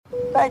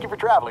Thank you for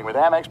traveling with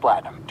Amex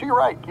Platinum. To your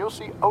right, you'll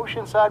see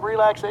oceanside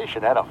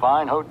relaxation at a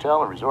fine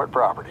hotel and resort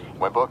property.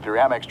 When booked through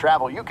Amex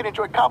Travel, you can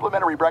enjoy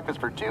complimentary breakfast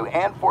for 2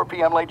 and 4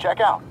 p.m. late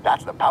checkout.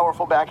 That's the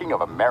powerful backing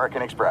of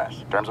American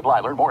Express. Terms apply.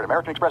 Learn more at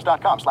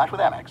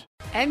americanexpress.com/withAmex.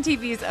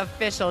 MTV's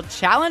official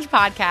Challenge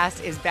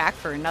podcast is back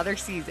for another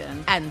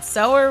season. And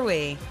so are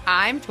we.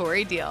 I'm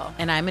Tori Deal.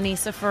 And I'm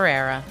Anissa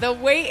Ferreira. The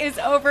wait is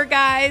over,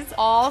 guys.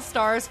 All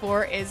Stars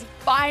 4 is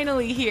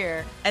finally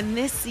here. And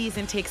this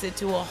season takes it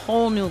to a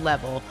whole new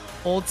level.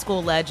 Old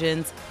school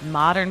legends,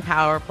 modern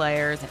power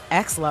players, and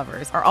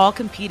ex-lovers are all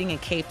competing in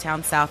Cape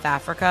Town, South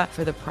Africa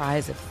for the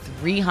prize of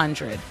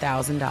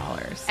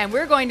 $300,000. And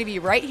we're going to be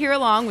right here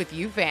along with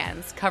you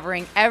fans,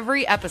 covering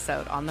every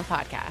episode on the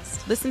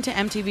podcast. Listen to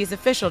MTV's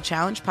official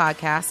Challenge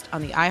podcast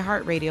on the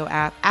iHeartRadio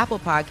app, Apple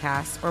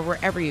Podcasts, or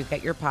wherever you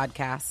get your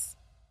podcasts.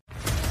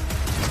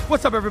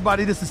 What's up,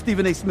 everybody? This is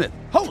Stephen A. Smith,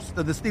 host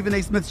of the Stephen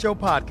A. Smith Show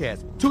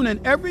podcast. Tune in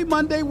every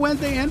Monday,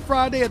 Wednesday, and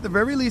Friday at the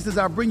very least as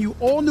I bring you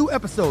all new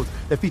episodes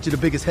that feature the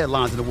biggest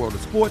headlines in the world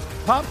of sports,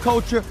 pop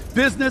culture,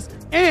 business,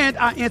 and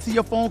I answer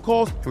your phone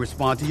calls and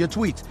respond to your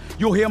tweets.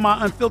 You'll hear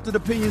my unfiltered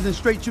opinions and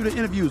straight-shooter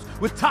interviews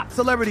with top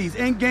celebrities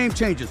and game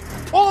changers.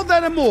 All of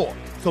that and more.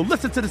 So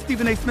listen to the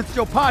Stephen A. Smith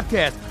Show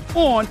podcast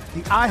on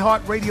the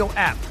iHeartRadio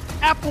app,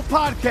 Apple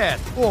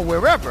Podcasts, or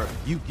wherever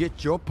you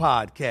get your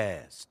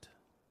podcast.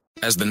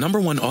 As the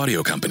 #1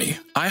 audio company,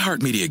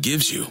 iHeartMedia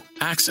gives you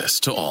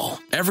access to all.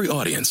 Every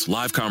audience,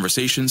 live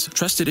conversations,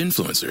 trusted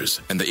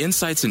influencers, and the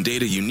insights and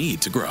data you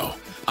need to grow.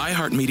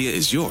 iHeartMedia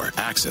is your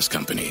access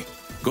company.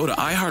 Go to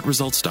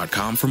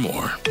iHeartResults.com for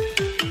more.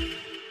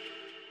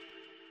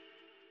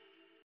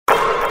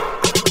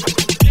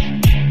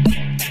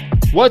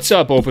 What's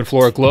up, Open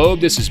Floor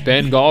Globe? This is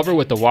Ben Golver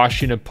with the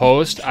Washington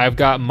Post. I've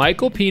got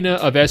Michael Pina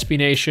of SB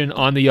Nation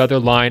on the other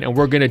line, and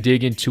we're going to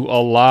dig into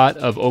a lot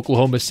of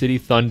Oklahoma City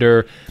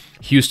Thunder,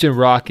 Houston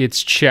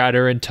Rockets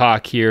chatter and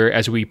talk here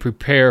as we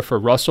prepare for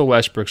Russell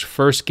Westbrook's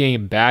first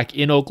game back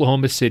in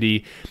Oklahoma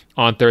City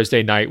on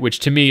Thursday night, which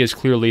to me is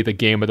clearly the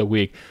game of the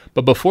week.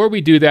 But before we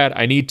do that,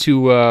 I need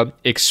to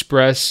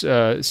express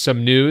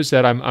some news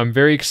that I'm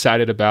very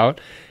excited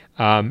about.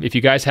 If you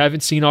guys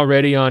haven't seen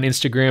already on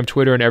Instagram,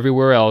 Twitter, and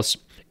everywhere else,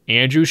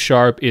 Andrew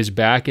Sharp is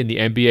back in the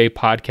NBA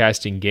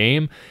podcasting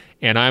game,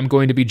 and I'm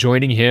going to be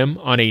joining him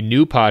on a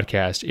new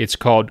podcast. It's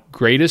called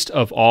Greatest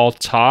of All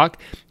Talk.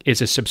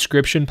 It's a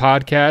subscription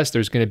podcast.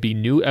 There's going to be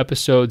new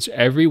episodes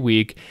every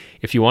week.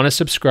 If you want to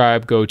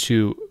subscribe, go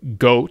to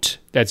GOAT,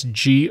 that's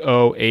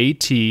GOAT,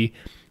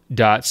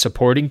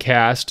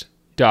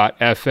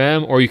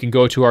 supportingcast.fm, or you can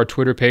go to our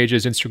Twitter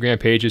pages, Instagram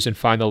pages, and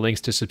find the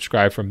links to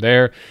subscribe from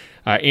there.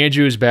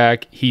 Andrew is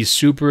back. He's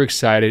super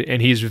excited,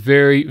 and he's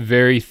very,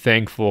 very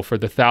thankful for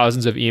the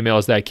thousands of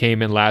emails that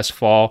came in last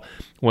fall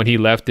when he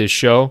left this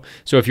show.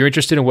 So if you're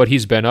interested in what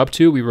he's been up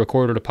to, we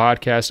recorded a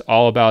podcast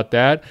all about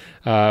that,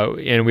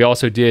 and we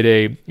also did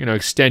a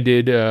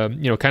extended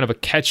kind of a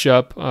catch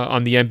up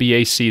on the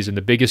NBA season,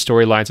 the biggest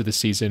storylines of the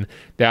season.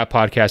 That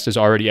podcast is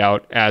already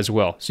out as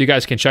well, so you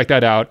guys can check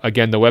that out.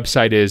 Again, the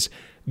website is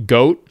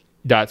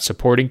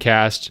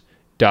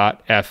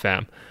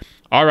goat.supportingcast.fm.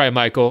 All right,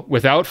 Michael,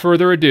 without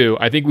further ado,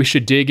 I think we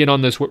should dig in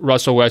on this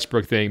Russell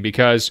Westbrook thing,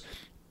 because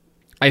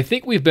I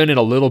think we've been in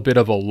a little bit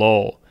of a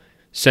lull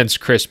since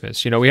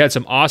Christmas. We had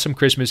some awesome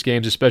Christmas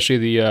games, especially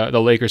the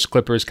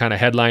Lakers-Clippers kind of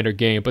headliner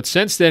game. But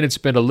since then, it's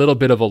been a little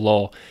bit of a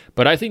lull.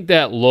 But I think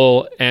that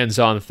lull ends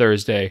on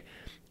Thursday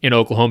in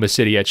Oklahoma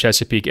City at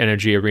Chesapeake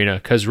Energy Arena,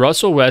 because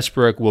Russell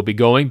Westbrook will be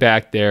going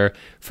back there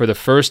for the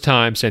first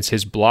time since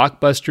his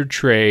blockbuster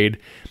trade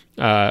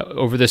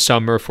over the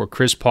summer for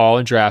Chris Paul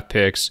and draft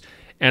picks.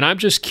 And I'm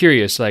just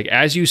curious,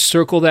 as you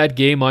circle that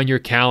game on your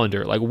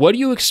calendar, what do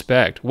you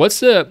expect? What's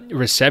the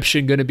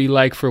reception going to be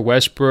like for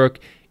Westbrook?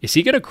 Is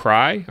he going to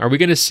cry? Are we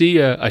going to see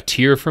a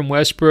tear from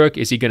Westbrook?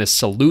 Is he going to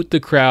salute the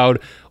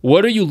crowd?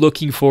 What are you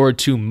looking forward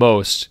to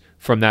most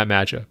from that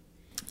matchup?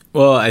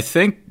 Well, I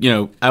think,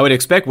 I would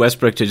expect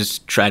Westbrook to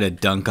just try to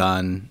dunk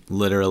on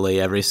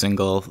literally every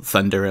single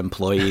Thunder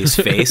employee's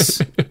face.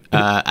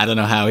 I don't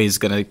know how he's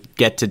going to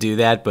get to do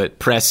that, but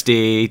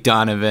Presti,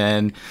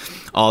 Donovan,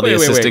 all the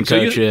assistant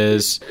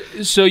coaches.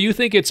 So you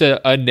think it's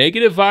a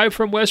negative vibe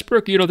from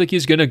Westbrook? You don't think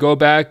he's going to go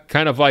back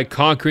kind of like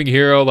conquering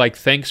hero, like,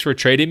 thanks for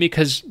trading me?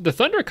 Because the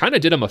Thunder kind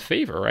of did him a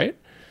favor, right?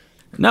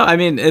 No, I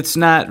mean, it's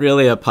not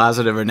really a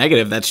positive or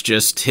negative. That's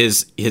just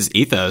his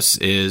ethos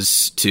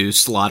is to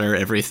slaughter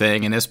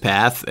everything in his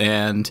path.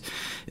 And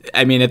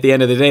I mean, at the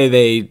end of the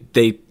day,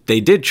 they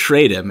did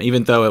trade him,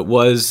 even though it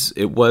was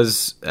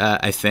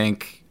I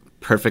think,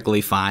 perfectly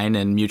fine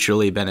and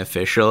mutually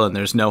beneficial, and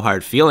there's no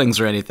hard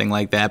feelings or anything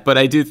like that. But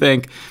I do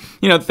think,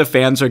 the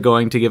fans are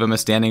going to give him a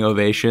standing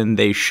ovation.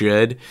 They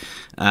should,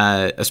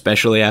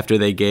 especially after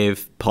they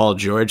gave Paul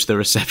George the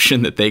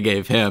reception that they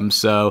gave him.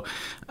 So,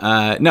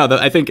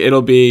 I think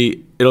it'll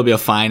be a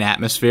fine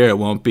atmosphere. It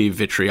won't be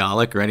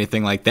vitriolic or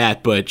anything like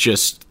that, but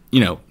just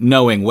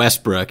knowing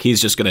Westbrook,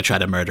 he's just going to try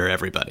to murder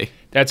everybody.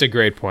 That's a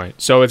great point.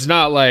 So it's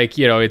not like,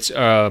 it's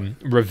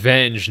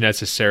revenge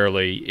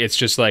necessarily. It's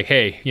just like,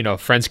 hey,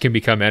 friends can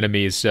become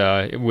enemies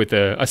with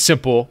a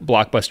simple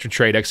blockbuster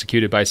trade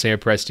executed by Sam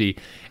Presti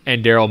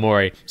and Daryl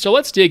Morey. So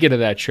let's dig into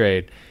that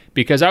trade,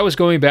 because I was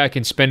going back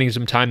and spending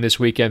some time this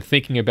weekend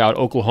thinking about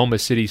Oklahoma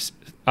City's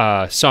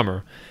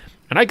summer.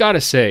 And I got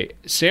to say,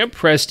 Sam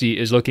Presti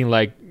is looking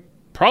like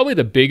probably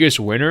the biggest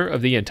winner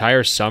of the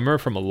entire summer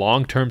from a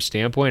long-term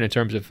standpoint in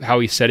terms of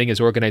how he's setting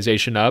his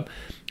organization up.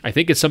 I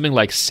think it's something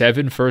like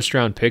 7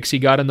 first-round picks he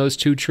got in those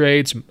 2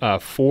 trades,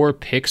 4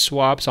 pick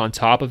swaps on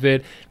top of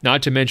it,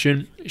 not to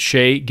mention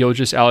Shai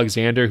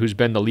Gilgeous-Alexander, who's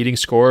been the leading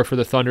scorer for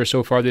the Thunder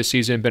so far this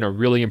season, been a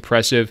really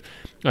impressive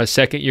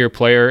second-year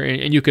player,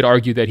 and you could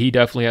argue that he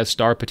definitely has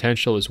star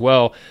potential as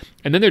well.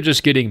 And then they're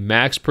just getting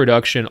max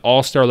production,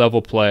 all-star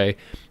level play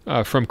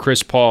from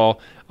Chris Paul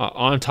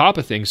on top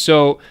of things.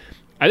 So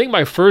I think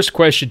my first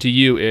question to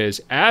you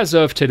is, as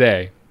of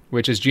today,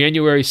 which is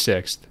January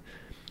 6th,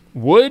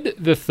 would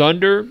the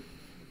Thunder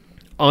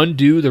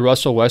undo the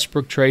Russell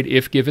Westbrook trade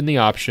if given the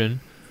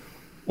option,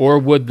 or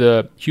would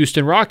the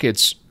Houston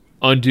Rockets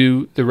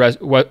undo the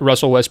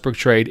Russell Westbrook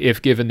trade if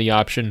given the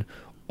option,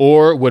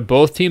 or would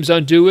both teams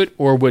undo it,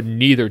 or would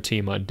neither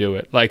team undo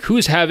it? Like,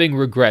 who's having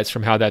regrets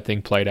from how that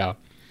thing played out?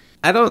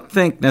 I don't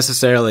think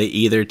necessarily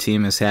either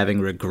team is having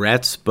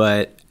regrets,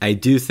 but I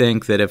do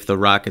think that if the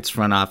Rockets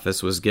front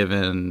office was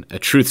given a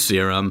truth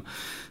serum,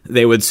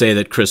 they would say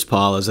that Chris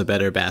Paul is a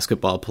better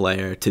basketball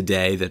player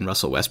today than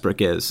Russell Westbrook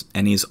is,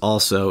 and he's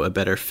also a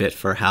better fit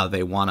for how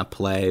they want to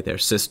play their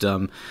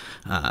system.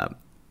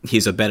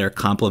 He's a better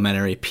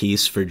complementary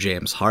piece for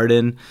James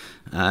Harden.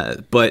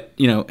 But,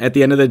 at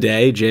the end of the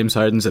day, James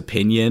Harden's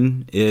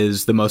opinion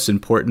is the most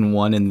important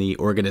one in the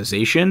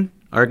organization,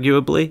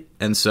 arguably.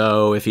 And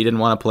so if he didn't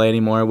want to play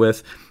anymore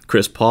with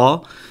Chris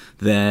Paul,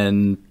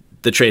 then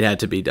the trade had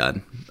to be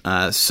done.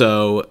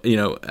 So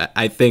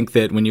I think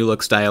that when you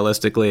look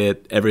stylistically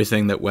at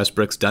everything that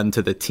Westbrook's done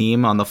to the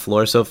team on the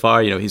floor so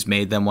far, he's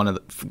made them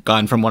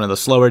gone from one of the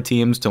slower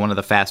teams to one of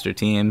the faster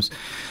teams.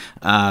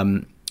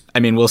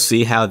 We'll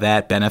see how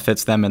that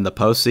benefits them in the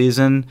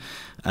postseason.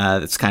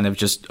 It's kind of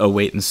just a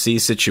wait and see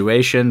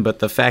situation. But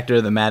the fact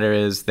of the matter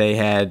is they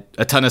had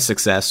a ton of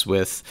success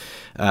with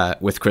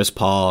Chris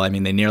Paul.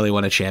 They nearly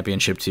won a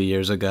championship 2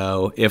 years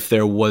ago. If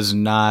there was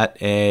not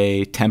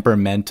a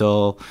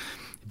temperamental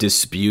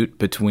dispute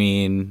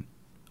between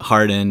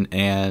Harden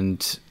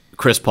and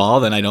Chris Paul,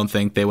 then I don't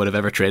think they would have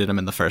ever traded him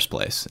in the first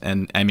place.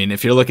 And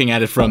if you're looking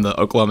at it from the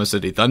Oklahoma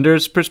City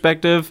Thunder's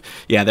perspective,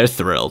 yeah, they're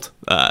thrilled.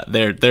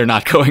 They're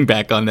not going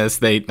back on this.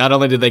 They not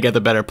only did they get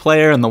the better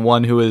player and the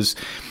one who is,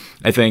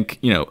 I think,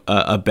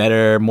 a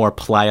better, more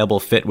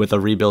pliable fit with a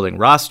rebuilding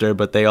roster,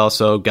 but they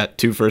also got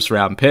 2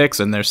 first-round picks,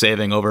 and they're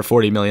saving over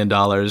 $40 million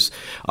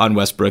on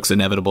Westbrook's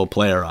inevitable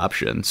player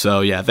option.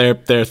 So yeah,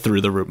 they're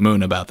through the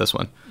moon about this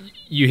one.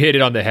 You hit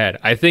it on the head.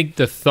 I think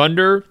the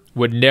Thunder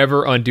would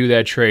never undo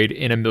that trade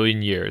in a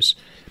million years.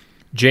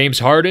 James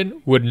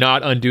Harden would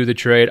not undo the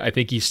trade. I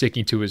think he's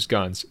sticking to his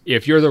guns.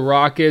 If you're the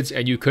Rockets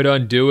and you could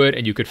undo it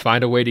and you could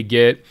find a way to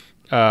get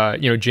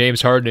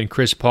James Harden and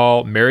Chris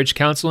Paul marriage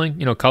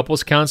counseling,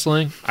 couples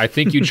counseling, I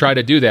think you try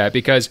to do that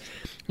because,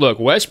 look,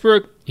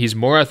 Westbrook, he's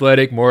more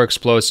athletic, more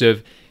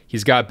explosive.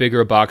 He's got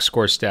bigger box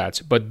score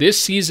stats. But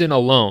this season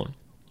alone,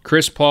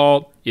 Chris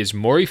Paul is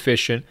more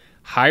efficient,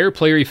 higher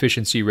player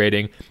efficiency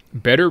rating,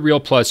 better real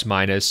plus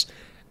minus,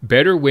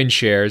 better win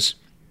shares,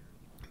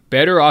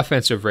 better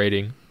offensive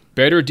rating,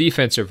 better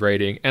defensive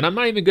rating, and I'm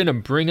not even going to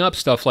bring up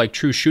stuff like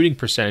true shooting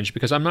percentage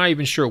because I'm not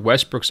even sure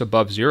Westbrook's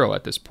above 0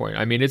 at this point.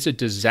 It's a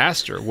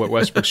disaster what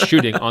Westbrook's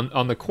shooting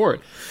on the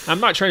court. I'm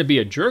not trying to be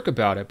a jerk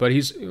about it, but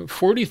he's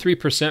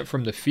 43%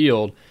 from the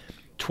field,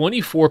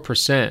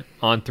 24%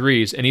 on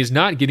threes, and he's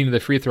not getting to the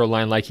free throw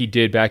line like he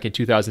did back in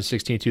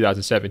 2016,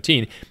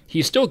 2017.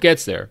 He still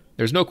gets there.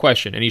 There's no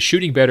question, and he's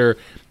shooting better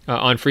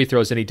on free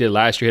throws than he did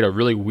last year. He had a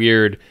really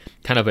weird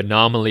kind of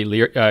anomaly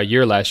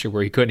year last year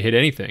where he couldn't hit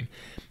anything.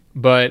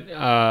 But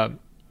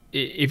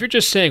if you're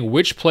just saying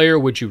which player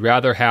would you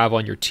rather have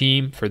on your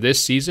team for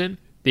this season,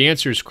 the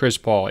answer is Chris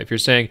Paul. If you're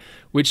saying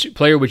which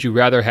player would you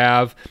rather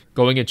have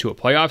going into a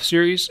playoff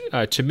series,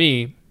 to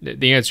me,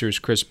 the answer is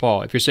Chris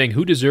Paul. If you're saying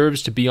who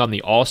deserves to be on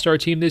the All-Star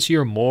team this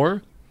year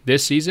more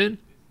this season,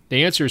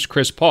 the answer is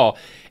Chris Paul.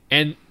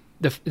 And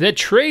that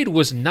trade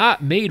was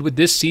not made with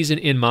this season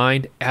in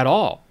mind at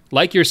all.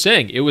 Like you're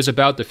saying, it was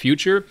about the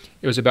future.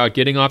 It was about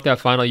getting off that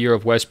final year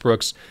of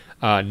Westbrook's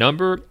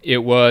number. It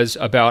was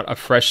about a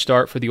fresh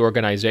start for the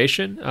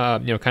organization,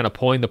 kind of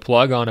pulling the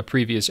plug on a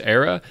previous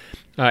era.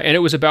 And it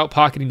was about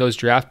pocketing those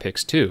draft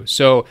picks too.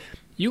 So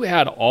you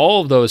had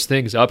all of those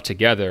things up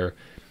together.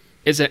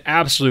 It's an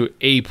absolute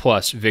A+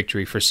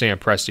 victory for Sam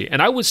Presti.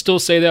 And I would still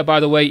say that,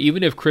 by the way,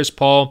 even if Chris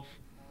Paul,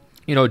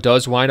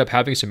 does wind up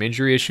having some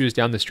injury issues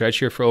down the stretch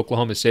here for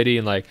Oklahoma City,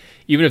 and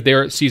even if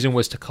their season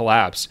was to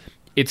collapse,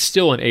 it's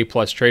still an A+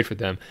 trade for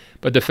them.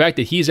 But the fact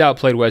that he's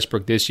outplayed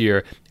Westbrook this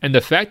year, and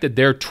the fact that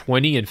they're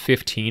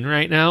 20-15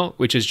 right now,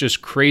 which is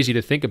just crazy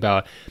to think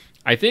about,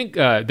 I think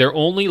they're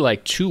only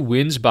like 2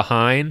 wins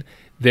behind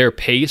their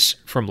pace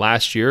from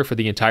last year for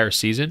the entire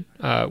season,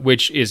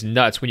 which is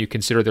nuts when you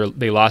consider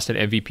they lost an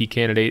MVP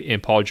candidate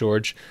in Paul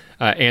George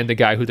and the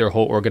guy who their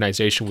whole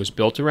organization was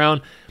built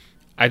around.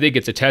 I think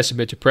it's a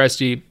testament to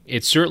Presti.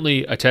 It's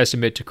certainly a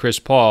testament to Chris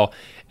Paul.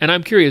 And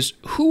I'm curious,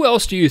 who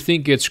else do you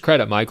think gets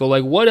credit, Michael?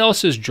 Like, what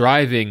else is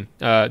driving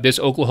this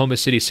Oklahoma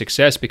City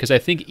success? Because I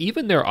think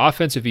even their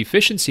offensive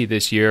efficiency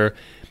this year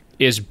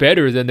is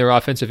better than their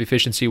offensive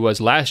efficiency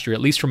was last year, at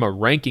least from a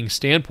ranking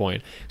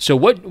standpoint. So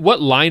what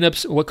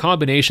lineups, what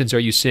combinations are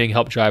you seeing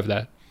help drive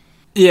that?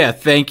 Yeah,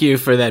 thank you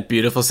for that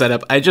beautiful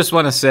setup. I just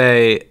want to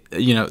say,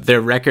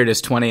 their record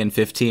is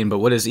 20-15, but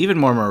what is even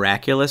more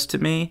miraculous to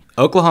me,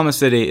 Oklahoma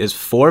City is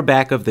 4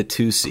 back of the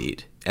 2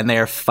 seed, and they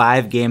are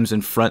 5 games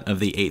in front of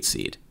the 8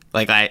 seed.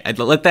 Like, I'd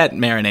let that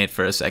marinate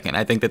for a second.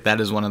 I think that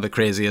is one of the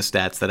craziest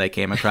stats that I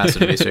came across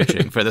in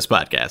researching for this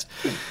podcast.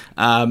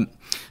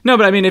 No,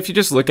 but I mean, if you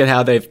just look at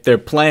how they're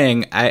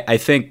playing, I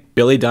think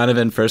Billy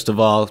Donovan, first of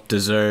all,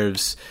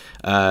 deserves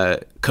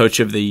Coach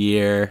of the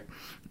Year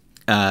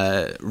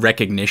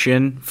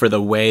recognition for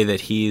the way that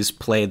he's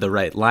played the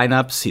right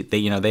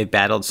lineups. They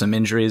battled some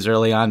injuries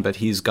early on, but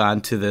he's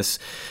gone to this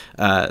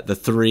the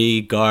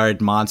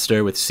 3-guard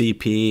monster with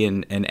CP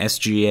and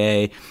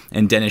SGA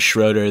and Dennis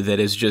Schroeder that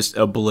is just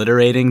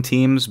obliterating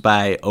teams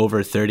by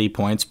over 30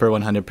 points per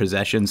 100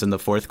 possessions in the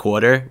fourth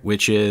quarter,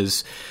 which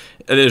is,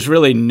 there's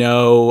really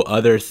no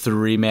other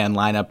 3-man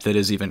lineup that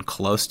is even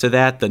close to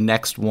that. The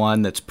next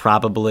one is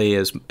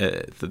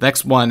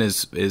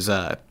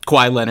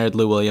Kawhi Leonard,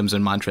 Lou Williams,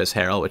 and Montrezl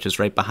Harrell, which is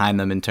right behind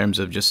them in terms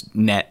of just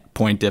net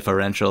point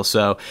differential.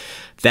 So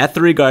that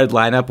 3-guard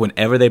lineup,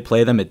 whenever they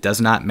play them, it does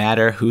not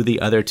matter who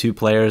the other 2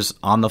 players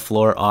on the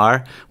floor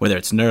are, whether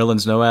it's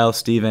Nerlens Noel,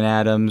 Steven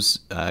Adams,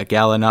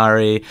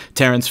 Gallinari,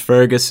 Terrence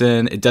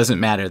Ferguson. It doesn't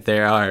matter.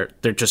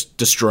 They're just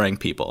destroying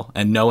people,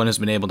 and no one has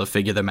been able to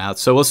figure them out.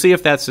 So we'll see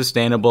if that's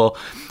sustainable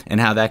and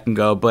how that can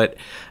go. But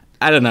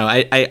I don't know.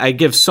 I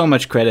give so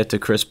much credit to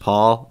Chris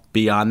Paul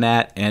beyond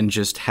that, and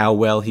just how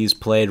well he's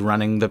played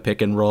running the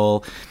pick and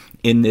roll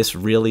in this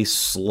really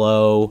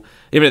slow.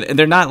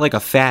 They're not like a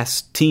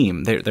fast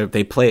team.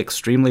 They play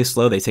extremely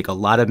slow. They take a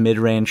lot of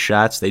mid-range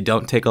shots. They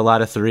don't take a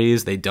lot of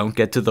threes. They don't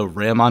get to the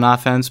rim on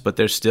offense, but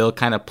they're still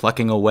kind of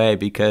plucking away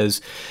because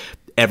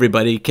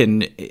everybody's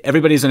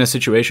in a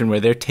situation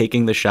where they're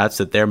taking the shots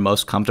that they're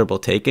most comfortable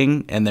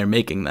taking, and they're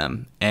making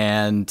them.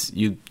 And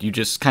you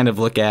just kind of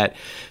look at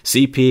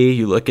CP,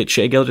 you look at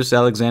Shai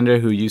Gilgeous-Alexander,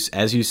 who,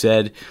 as you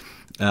said,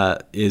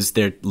 is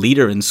their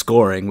leader in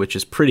scoring, which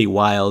is pretty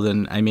wild.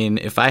 And I mean,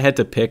 if I had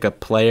to pick a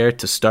player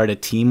to start a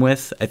team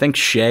with, I think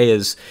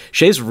Shai's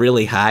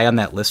really high on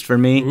that list for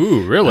me.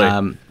 Ooh,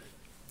 really?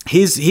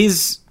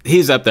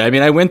 He's up there. I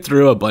mean, I went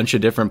through a bunch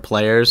of different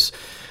players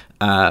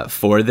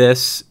for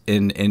this.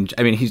 And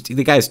I mean,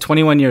 the guy's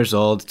 21 years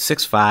old,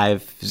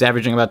 6'5", he's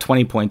averaging about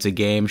 20 points a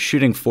game,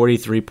 shooting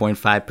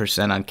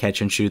 43.5% on catch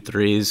and shoot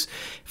threes.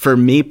 For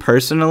me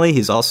personally,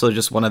 he's also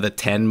just one of the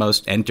 10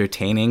 most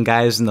entertaining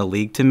guys in the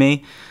league to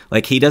me.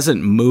 Like, he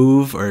doesn't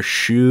move or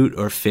shoot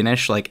or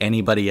finish like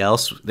anybody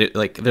else.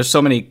 There's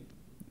so many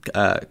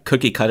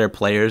cookie cutter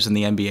players in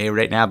the NBA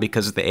right now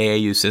because of the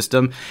AAU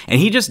system, and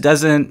he just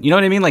doesn't, you know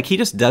what I mean? Like, he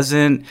just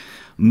doesn't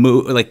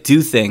move, like,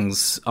 do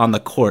things on the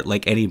court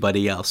like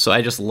anybody else. So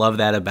I just love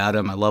that about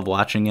him. I love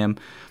watching him.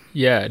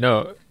 Yeah,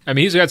 no, I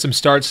mean, he's got some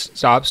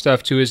start-stop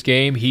stuff to his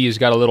game. He's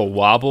got a little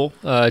wobble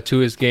to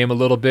his game a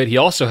little bit. He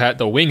also had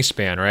the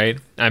wingspan, right?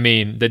 I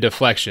mean, the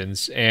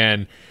deflections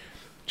and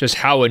just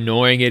how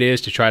annoying it is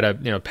to try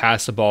to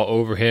pass the ball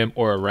over him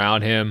or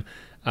around him.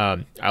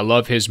 I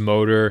love his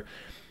motor.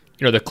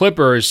 The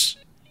Clippers,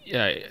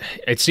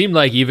 it seemed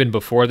like even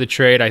before the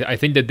trade, I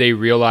think that they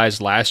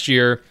realized last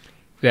year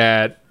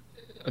that,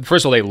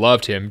 first of all, they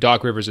loved him.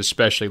 Doc Rivers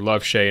especially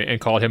loved Shai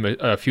and called him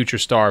a future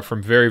star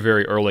from very,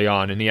 very early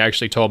on. And he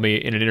actually told me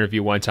in an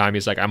interview one time,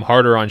 he's like, I'm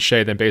harder on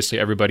Shai than basically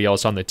everybody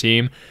else on the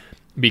team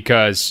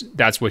because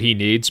that's what he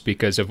needs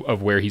because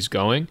of where he's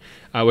going,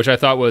 which I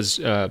thought was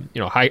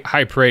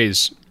high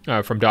praise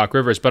from Doc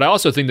Rivers. But I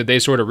also think that they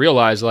sort of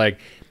realized, like,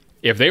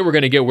 if they were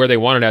going to get where they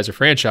wanted as a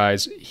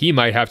franchise, he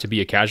might have to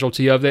be a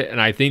casualty of it.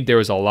 And I think there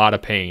was a lot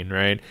of pain,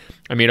 right?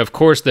 I mean, of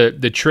course,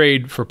 the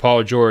trade for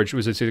Paul George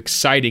was an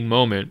exciting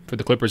moment for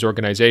the Clippers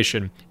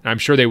organization. And I'm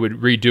sure they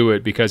would redo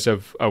it because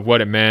of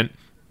what it meant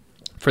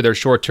for their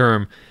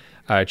short-term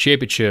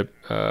championship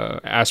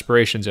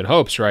aspirations and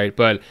hopes, right?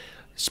 But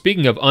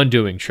speaking of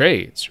undoing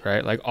trades,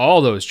 right? Like,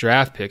 all those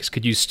draft picks,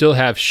 could you still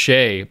have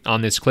Shai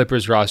on this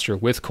Clippers roster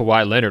with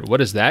Kawhi Leonard? What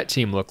does that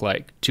team look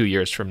like 2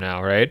 years from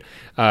now, right?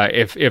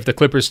 If the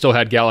Clippers still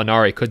had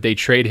Gallinari, could they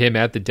trade him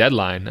at the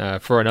deadline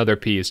for another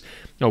piece?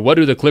 What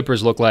do the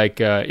Clippers look like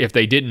if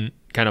they didn't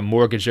kind of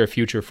mortgage their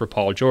future for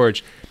Paul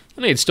George? I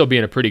think it'd still be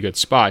in a pretty good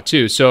spot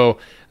too. So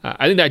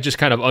I think that just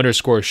kind of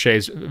underscores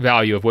Shai's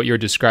value of what you're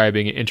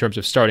describing in terms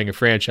of starting a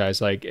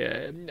franchise. Like,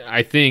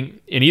 I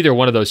think in either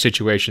one of those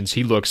situations,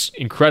 he looks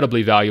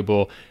incredibly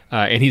valuable,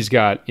 and he's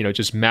got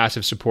just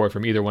massive support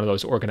from either one of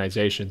those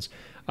organizations.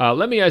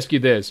 Let me ask you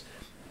this: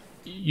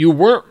 you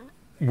weren't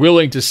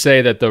willing to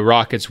say that the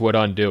Rockets would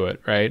undo it,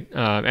 right?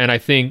 And I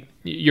think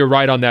you're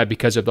right on that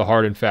because of the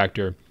Harden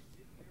factor.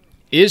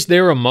 Is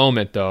there a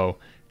moment, though,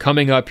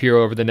 coming up here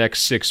over the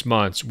next 6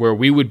 months where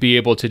we would be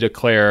able to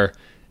declare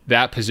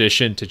that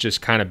position to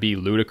just kind of be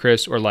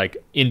ludicrous or like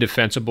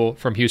indefensible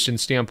from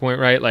Houston's standpoint,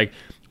 right? Like,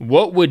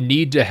 what would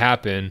need to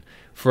happen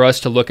for us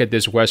to look at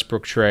this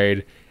Westbrook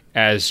trade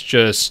as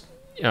just,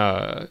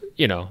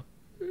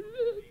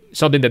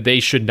 something that they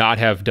should not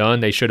have done?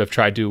 They should have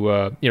tried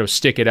to,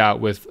 stick it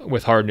out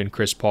with Harden and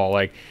Chris Paul.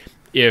 Like,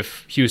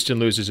 if Houston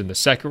loses in the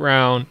second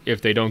round,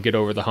 if they don't get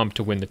over the hump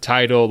to win the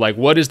title, like,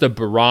 what is the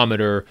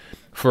barometer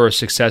for a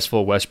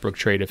successful Westbrook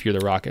trade if you're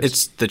the Rockets?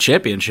 It's the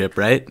championship,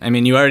 right? I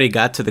mean, you already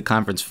got to the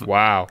conference.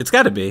 Wow. It's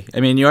got to be. I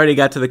mean, you already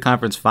got to the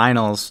conference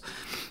finals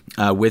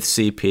with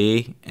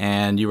CP,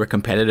 and you were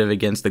competitive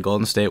against the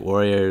Golden State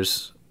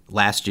Warriors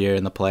last year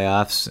in the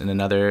playoffs in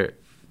another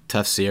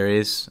tough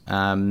series.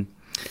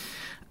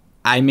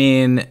 I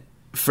mean,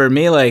 for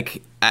me,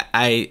 like,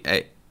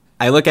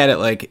 I look at it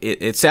like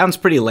it sounds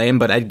pretty lame,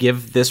 but I'd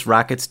give this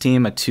Rockets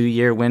team a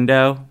 2-year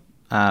window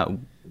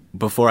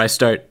before I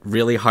start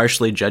really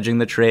harshly judging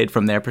the trade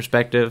from their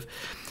perspective,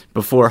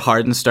 before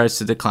Harden starts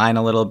to decline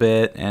a little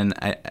bit, and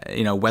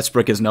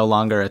Westbrook is no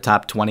longer a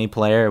top 20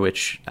 player,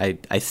 which I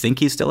think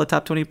he's still a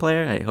top 20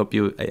 player. I hope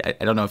I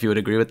don't know if you would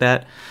agree with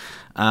that.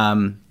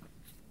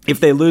 If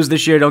they lose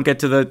this year, don't get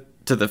to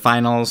the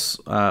finals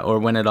or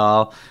win it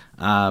all,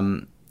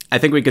 I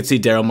think we could see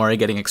Daryl Morey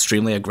getting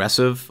extremely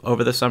aggressive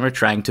over the summer,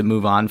 trying to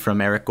move on from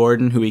Eric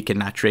Gordon, who he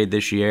cannot trade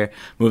this year,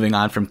 moving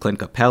on from Clint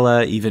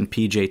Capella, even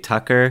PJ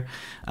Tucker,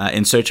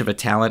 in search of a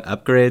talent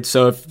upgrade.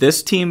 So if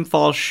this team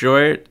falls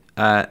short,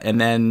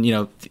 and then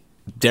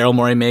Daryl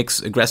Morey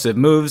makes aggressive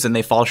moves and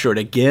they fall short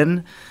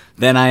again,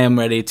 then I am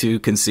ready to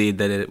concede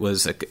that it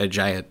was a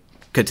giant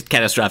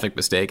catastrophic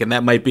mistake. And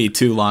that might be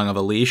too long of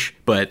a leash,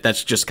 but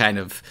that's just kind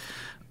of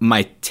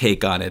my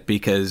take on it,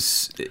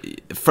 because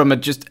from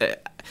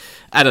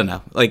I don't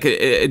know. Like,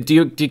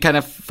 do you kind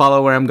of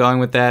follow where I'm going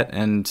with that?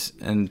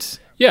 And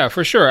yeah,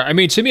 for sure. I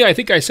mean, to me, I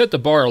think I set the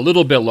bar a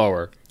little bit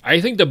lower.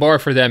 I think the bar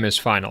for them is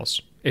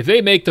finals. If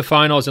they make the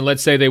finals, and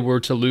let's say they were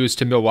to lose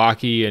to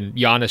Milwaukee and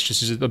Giannis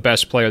just is the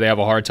best player, they have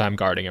a hard time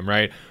guarding him,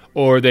 right?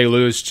 Or they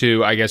lose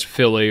to, I guess,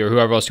 Philly or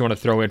whoever else you want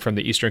to throw in from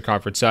the Eastern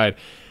Conference side.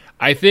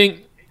 I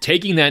think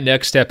taking that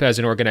next step as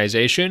an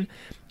organization,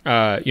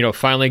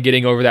 finally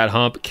getting over that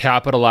hump,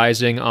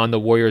 capitalizing on the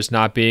Warriors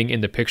not being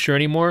in the picture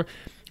anymore,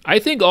 I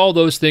think all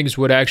those things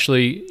would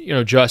actually,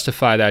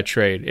 justify that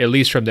trade, at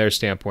least from their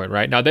standpoint,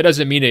 right? Now, that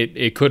doesn't mean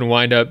it couldn't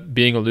wind up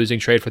being a losing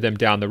trade for them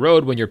down the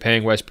road when you're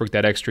paying Westbrook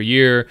that extra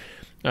year,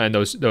 and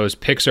those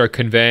picks are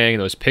conveying,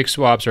 those pick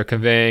swaps are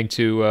conveying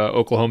to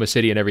Oklahoma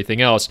City and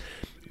everything else.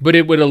 But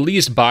it would at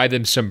least buy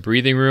them some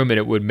breathing room, and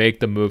it would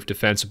make the move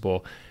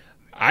defensible.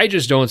 I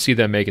just don't see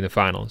them making the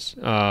finals.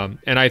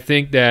 And I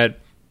think that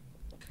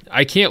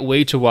I can't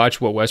wait to watch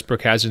what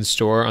Westbrook has in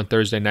store on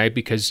Thursday night,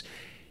 because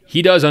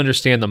he does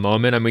understand the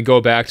moment. I mean,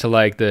 go back to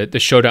like the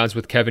showdowns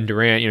with Kevin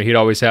Durant. He'd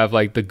always have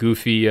like the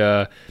goofy,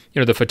 the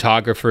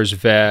photographer's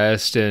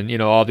vest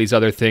and, all these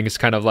other things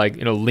kind of like,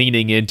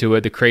 leaning into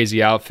it, the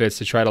crazy outfits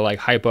to try to like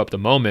hype up the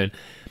moment.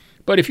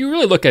 But if you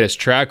really look at his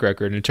track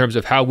record in terms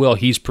of how well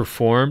he's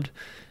performed,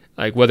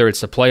 like whether it's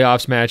the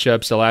playoffs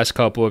matchups the last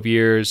couple of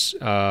years,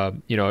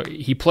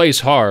 he plays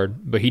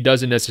hard, but he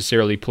doesn't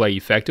necessarily play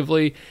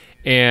effectively.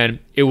 And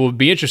it will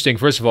be interesting,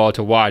 first of all,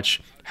 to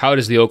watch how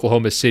does the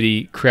Oklahoma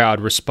City crowd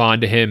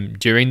respond to him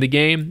during the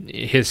game,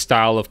 his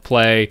style of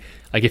play.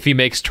 Like if he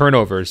makes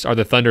turnovers, are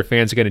the Thunder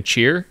fans going to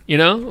cheer,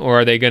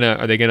 or are they going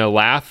to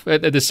laugh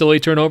at the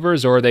silly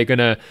turnovers, or are they going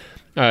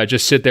to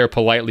just sit there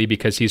politely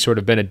because he's sort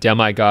of been a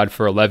demigod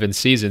for 11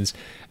 seasons?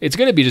 It's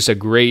going to be just a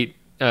great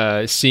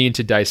scene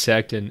to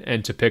dissect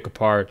and to pick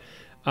apart.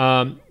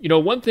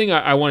 One thing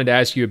I wanted to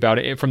ask you about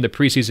it from the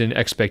preseason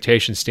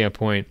expectation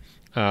standpoint,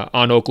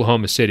 on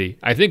Oklahoma City.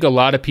 I think a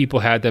lot of people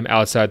had them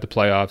outside the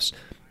playoffs.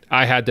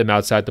 I had them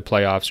outside the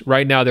playoffs.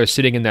 Right now, they're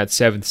sitting in that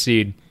 7th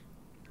seed.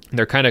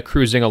 They're kind of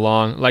cruising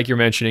along. Like you're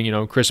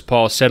mentioning, Chris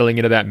Paul settling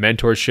into that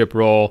mentorship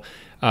role,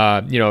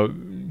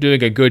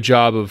 doing a good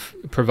job of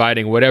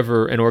providing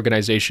whatever an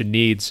organization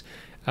needs,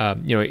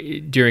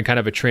 during kind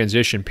of a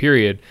transition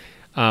period.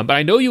 But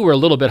I know you were a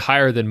little bit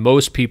higher than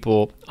most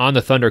people on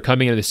the Thunder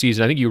coming into the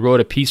season. I think you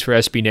wrote a piece for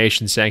SB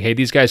Nation saying, hey,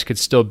 these guys could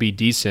still be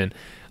decent.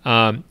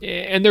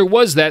 And there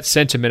was that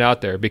sentiment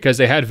out there because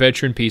they had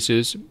veteran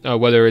pieces,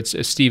 whether it's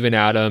Steven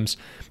Adams,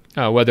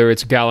 whether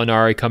it's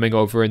Gallinari coming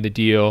over in the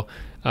deal.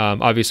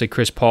 Obviously,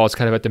 Chris Paul is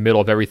kind of at the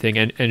middle of everything,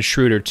 and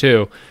Schroeder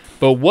too.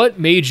 But what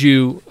made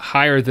you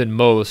higher than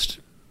most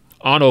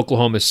on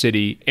Oklahoma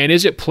City? And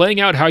is it playing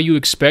out how you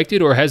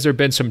expected, or has there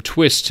been some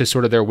twists to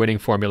sort of their winning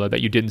formula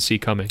that you didn't see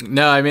coming?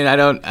 No, I mean, I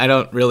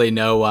don't really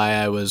know why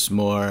I was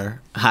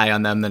more high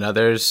on them than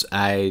others.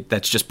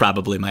 That's just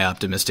probably my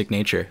optimistic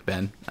nature,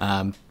 Ben.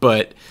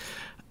 But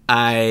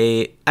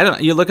I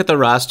don't. You look at the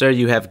roster.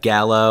 You have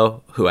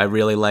Gallo, who I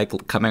really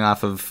like, coming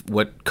off of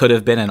what could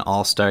have been an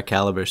all-star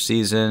caliber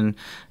season.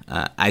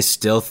 I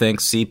still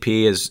think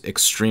CP is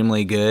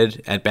extremely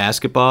good at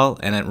basketball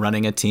and at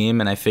running a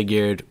team, and I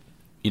figured,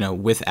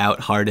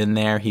 without Harden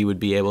there, he would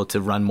be able to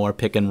run more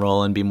pick and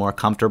roll and be more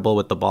comfortable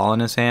with the ball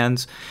in his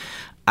hands.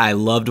 I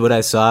loved what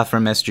I saw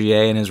from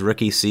SGA in his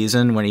rookie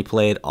season when he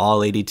played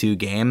all 82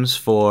 games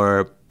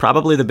for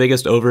probably the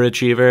biggest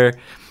overachiever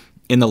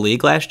in the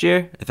league last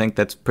year. I think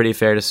that's pretty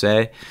fair to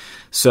say.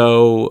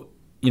 So,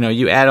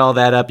 you add all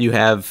that up, you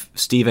have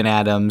Steven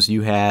Adams,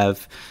 you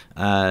have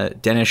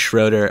Dennis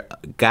Schroeder,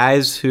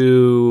 guys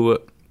who,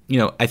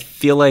 I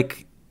feel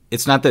like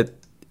it's not that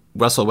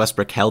Russell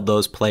Westbrook held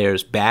those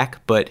players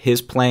back, but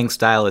his playing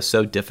style is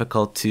so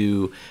difficult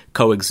to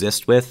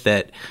coexist with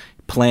that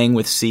playing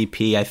with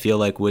CP, I feel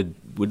like would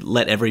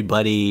let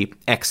everybody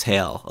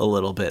exhale a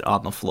little bit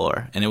on the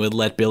floor, and it would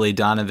let Billy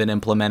Donovan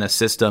implement a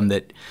system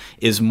that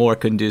is more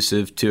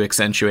conducive to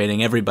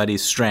accentuating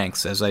everybody's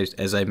strengths,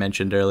 as I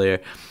mentioned earlier,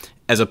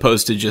 as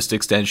opposed to just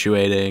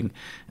accentuating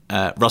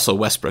Russell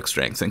Westbrook's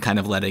strengths and kind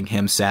of letting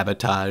him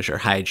sabotage or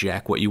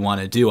hijack what you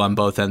want to do on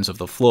both ends of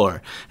the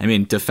floor. I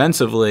mean,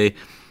 defensively,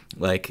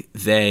 like,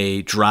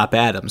 they drop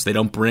Adams. They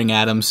don't bring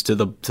Adams to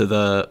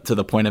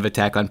the point of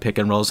attack on pick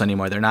and rolls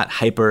anymore. They're not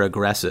hyper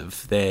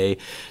aggressive. They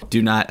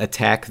do not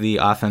attack the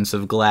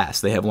offensive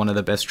glass. They have one of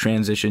the best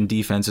transition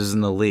defenses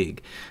in the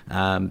league.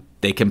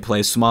 They can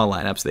play small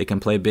lineups. They can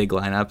play big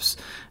lineups.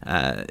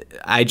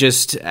 I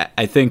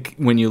think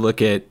when you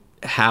look at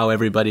how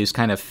everybody's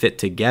kind of fit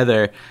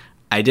together,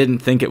 I didn't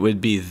think it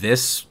would be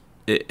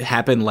it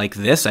happened like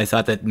this. I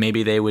thought that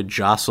maybe they would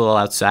jostle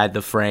outside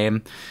the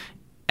frame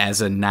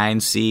as a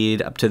 9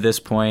 seed up to this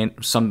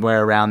point,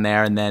 somewhere around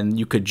there, and then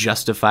you could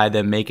justify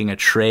them making a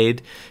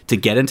trade to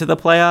get into the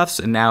playoffs.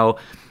 And now,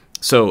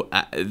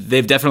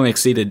 they've definitely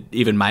exceeded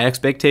even my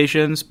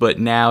expectations, but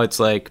now it's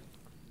like,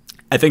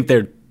 I think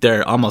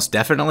they're almost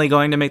definitely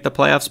going to make the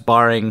playoffs,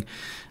 barring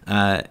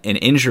an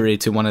injury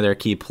to one of their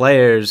key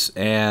players,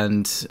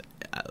 and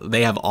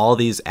they have all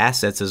these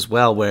assets as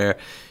well where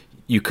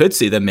you could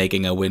see them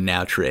making a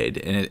win-now trade.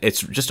 And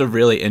it's just a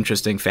really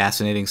interesting,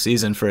 fascinating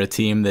season for a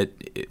team that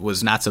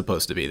was not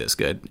supposed to be this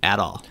good at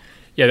all.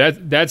 Yeah,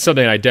 that's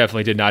something I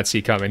definitely did not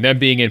see coming. Them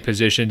being in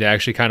position to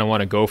actually kind of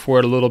want to go for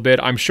it a little bit.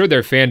 I'm sure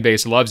their fan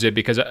base loves it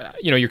because,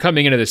 you're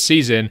coming into the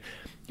season,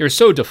 you're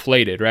so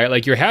deflated, right?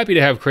 Like, you're happy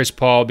to have Chris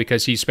Paul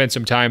because he spent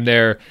some time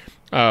there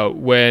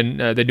when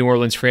the New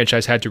Orleans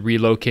franchise had to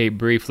relocate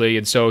briefly.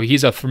 And so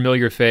he's a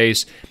familiar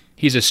face.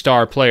 He's a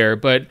star player,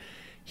 but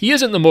he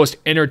isn't the most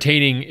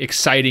entertaining,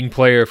 exciting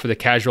player for the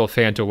casual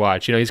fan to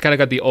watch. He's kind of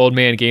got the old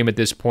man game at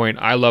this point.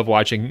 I love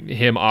watching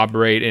him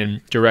operate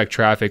in direct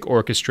traffic,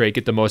 orchestrate,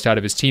 get the most out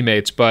of his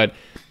teammates. But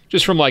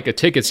just from like a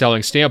ticket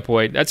selling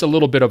standpoint, that's a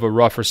little bit of a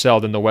rougher sell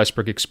than the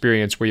Westbrook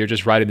experience where you're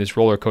just riding this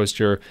roller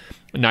coaster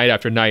night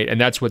after night. And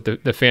that's what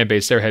the fan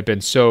base there had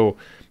been so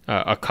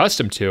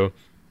accustomed to.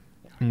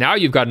 Now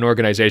you've got an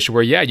organization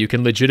where, you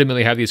can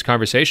legitimately have these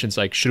conversations.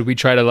 Like, should we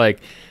try to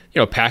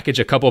package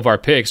a couple of our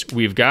picks?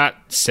 We've got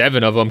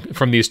 7 of them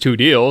from these 2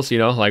 deals,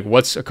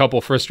 what's a couple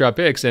first round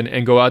picks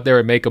and go out there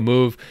and make a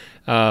move,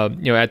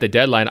 at the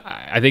deadline.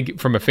 I think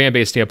from a fan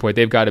base standpoint,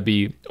 they've got to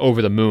be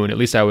over the moon. At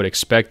least I would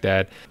expect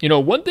that.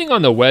 One thing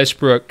on the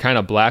Westbrook kind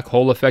of black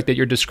hole effect that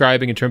you're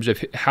describing in terms of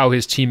how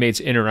his teammates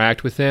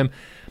interact with him,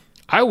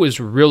 I was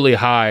really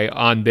high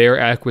on their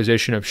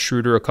acquisition of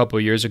Schroeder a couple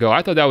of years ago.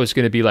 I thought that was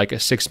going to be like a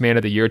 6th man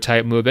of the year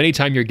type move.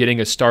 Anytime you're getting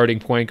a starting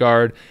point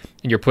guard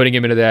and you're putting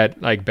him into that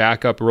like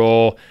backup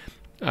role,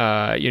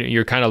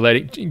 you're kind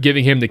of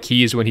giving him the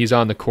keys when he's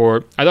on the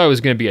court. I thought it was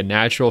going to be a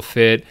natural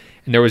fit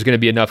and there was going to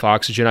be enough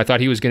oxygen. I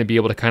thought he was going to be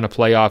able to kind of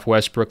play off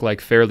Westbrook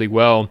like fairly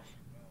well.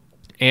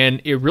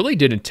 And it really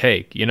didn't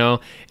take, And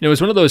it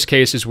was one of those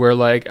cases where,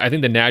 like, I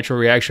think the natural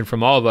reaction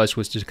from all of us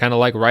was to kind of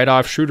like write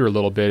off Schroeder a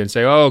little bit and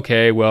say, oh,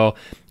 okay, well,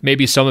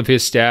 maybe some of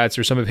his stats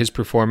or some of his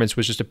performance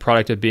was just a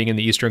product of being in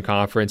the Eastern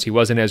Conference. He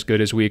wasn't as good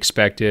as we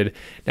expected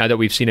now that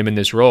we've seen him in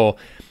this role.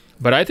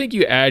 But I think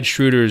you add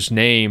Schroeder's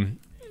name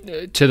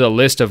to the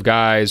list of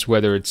guys,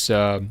 whether it's,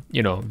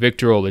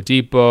 Victor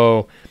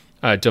Oladipo,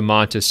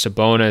 Domantas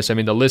Sabonis. I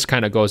mean, the list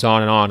kind of goes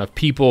on and on of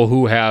people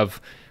who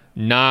have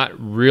not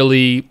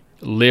really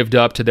lived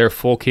up to their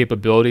full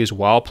capabilities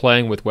while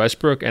playing with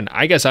Westbrook. And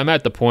I guess I'm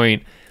at the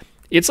point,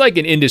 it's like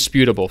an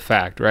indisputable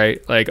fact,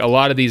 right? Like, a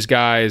lot of these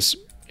guys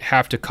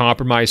have to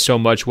compromise so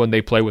much when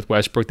they play with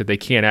Westbrook that they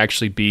can't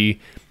actually be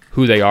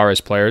who they are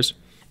as players.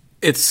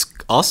 It's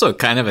also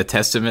kind of a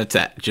testament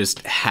to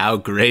just how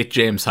great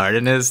James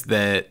Harden is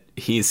that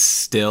he's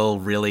still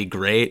really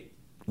great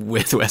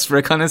with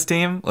Westbrook on his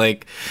team.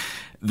 Like,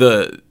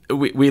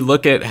 we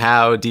look at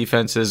how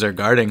defenses are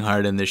guarding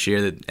Harden this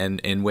year and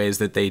in ways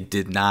that they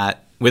did not,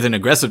 with an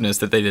aggressiveness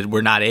that they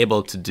were not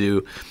able to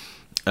do,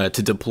 to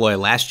deploy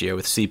last year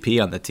with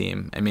CP on the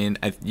team. I mean,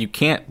 you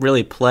can't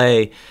really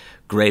play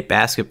great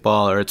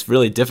basketball, or it's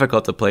really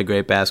difficult to play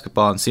great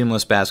basketball and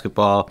seamless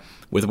basketball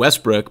with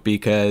Westbrook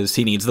because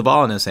he needs the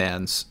ball in his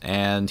hands.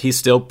 And he's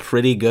still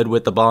pretty good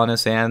with the ball in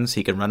his hands.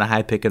 He can run a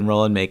high pick and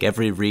roll and make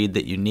every read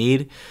that you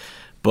need.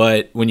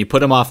 But when you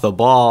put him off the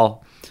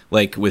ball,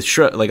 like with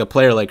like a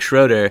player like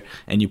Schroeder,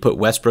 and you put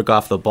Westbrook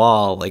off the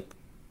ball,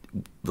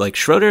 like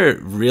Schroeder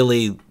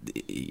really,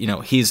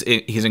 he's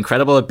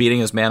incredible at beating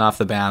his man off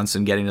the bounce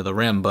and getting to the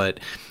rim. But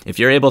if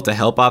you're able to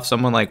help off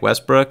someone like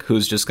Westbrook,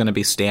 who's just going to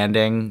be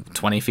standing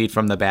 20 feet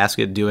from the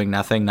basket, doing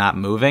nothing, not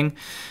moving,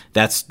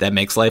 that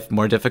makes life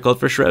more difficult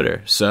for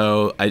Schroeder.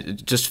 So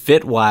just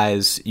fit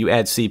wise, you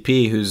add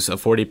CP, who's a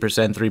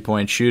 40%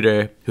 3-point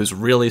shooter, who's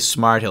really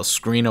smart. He'll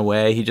screen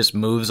away. He just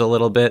moves a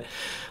little bit.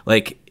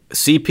 Like,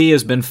 CP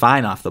has been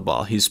fine off the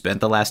ball. He's spent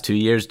the last 2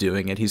 years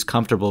doing it. He's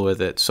comfortable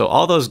with it. So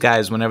all those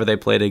guys, whenever they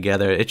play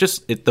together,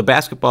 the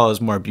basketball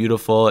is more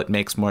beautiful. It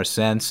makes more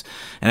sense.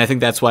 And I think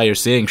that's why you're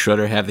seeing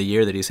Schroeder have the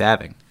year that he's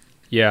having.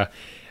 Yeah.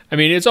 I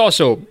mean, it's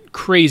also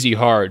crazy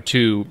hard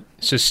to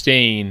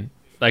sustain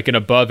like an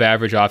above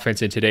average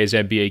offense in today's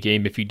NBA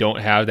game if you don't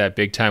have that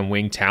big time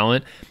wing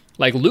talent.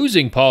 Like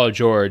losing Paul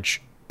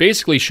George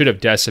basically should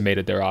have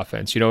decimated their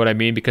offense. You know what I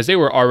mean? Because they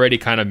were already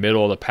kind of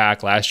middle of the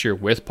pack last year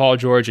with Paul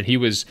George, and he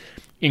was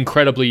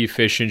incredibly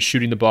efficient,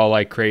 shooting the ball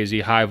like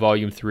crazy, high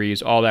volume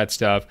threes, all that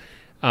stuff,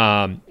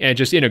 and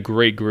just in a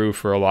great groove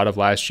for a lot of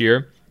last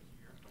year.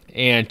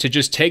 And to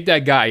just take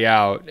that guy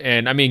out,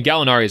 and I mean,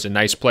 Gallinari is a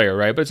nice player,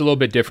 right? But it's a little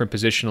bit different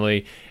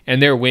positionally. And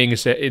their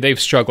wings, they've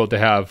struggled to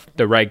have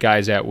the right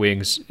guys at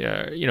wings,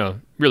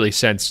 really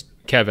since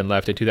Kevin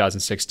left in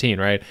 2016,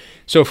 right?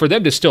 So for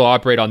them to still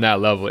operate on that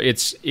level,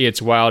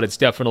 it's wild. It's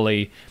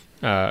definitely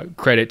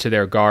credit to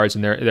their guards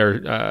and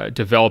their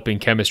developing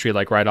chemistry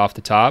like right off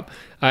the top.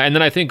 And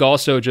then I think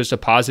also just a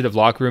positive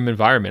locker room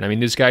environment. I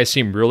mean, these guys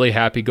seem really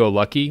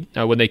happy-go-lucky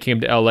when they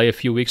came to LA a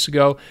few weeks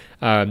ago.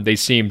 They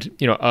seemed,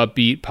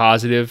 upbeat,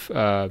 positive.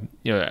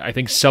 I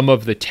think some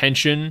of the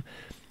tension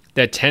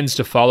that tends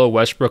to follow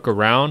Westbrook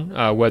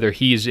around, whether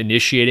he's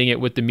initiating it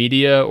with the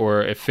media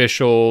or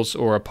officials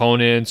or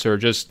opponents or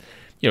just,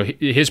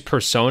 his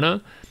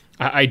persona,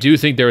 I do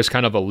think there is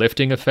kind of a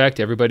lifting effect.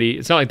 Everybody,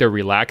 it's not like they're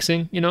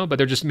relaxing, but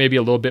they're just maybe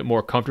a little bit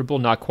more comfortable,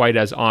 not quite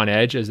as on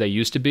edge as they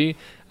used to be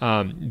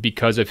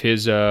because of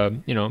his,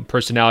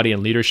 personality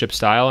and leadership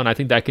style. And I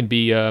think that can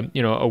be,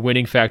 a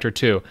winning factor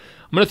too.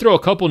 I'm going to throw a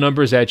couple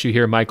numbers at you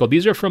here, Michael.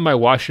 These are from my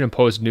Washington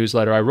Post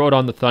newsletter. I wrote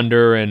on the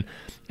Thunder and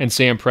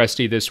Sam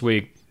Presti this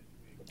week.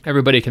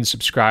 Everybody can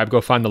subscribe.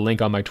 Go find the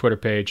link on my Twitter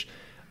page.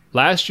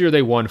 Last year,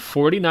 they won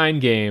 49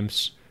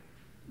 games.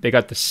 They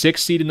got the 6th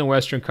seed in the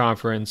Western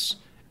Conference,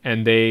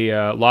 and they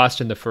lost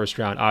in the first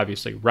round,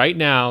 obviously. Right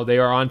now, they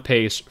are on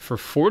pace for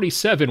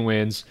 47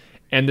 wins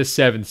and the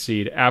 7th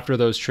seed after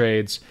those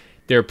trades.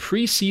 Their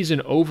preseason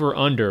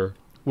over-under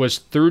was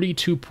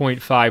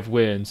 32.5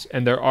 wins,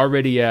 and they're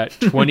already at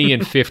 20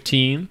 and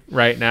 15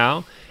 right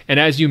now.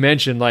 And as you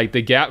mentioned, like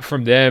the gap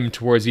from them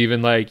towards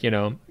even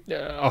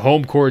a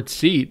home court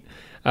seat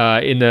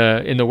in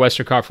the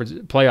Western Conference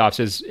playoffs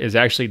is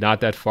actually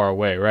not that far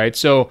away, right?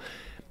 So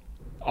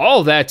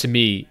all that to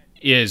me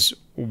is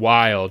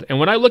wild. And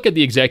when I look at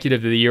the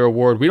Executive of the Year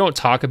award, we don't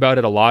talk about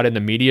it a lot in the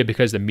media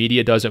because the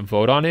media doesn't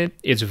vote on it.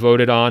 It's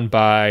voted on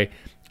by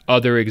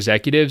other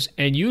executives,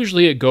 and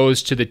usually it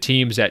goes to the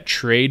teams that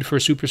trade for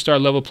superstar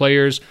level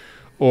players,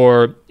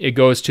 or it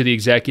goes to the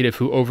executive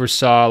who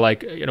oversaw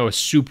a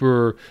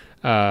super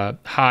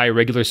high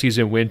regular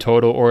season win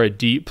total or a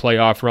deep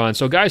playoff run.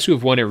 So guys who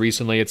have won it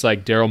recently, it's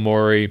like Daryl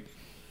Morey,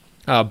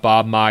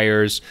 Bob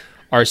Myers,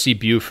 R.C.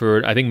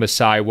 Buford. I think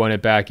Masai won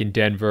it back in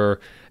Denver.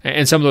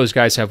 And some of those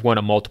guys have won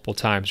it multiple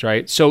times,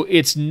 right? So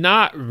it's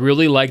not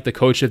really like the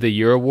Coach of the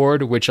Year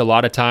award, which a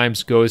lot of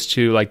times goes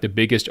to like the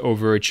biggest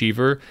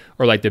overachiever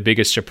or like the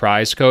biggest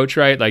surprise coach,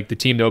 right? Like the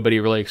team nobody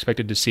really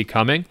expected to see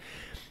coming.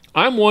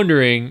 I'm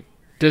wondering,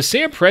 does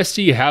Sam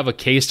Presti have a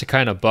case to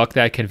kind of buck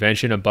that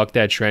convention and buck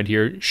that trend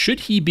here?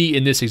 Should he be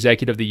in this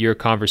Executive of the Year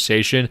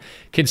conversation,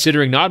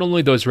 considering not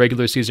only those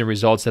regular season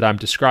results that I'm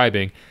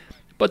describing,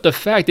 but the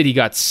fact that he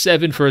got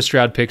 7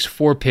 first-round picks,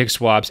 4 pick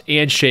swaps,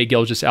 and Shai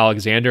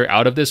Gilgeous-Alexander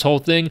out of this whole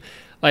thing?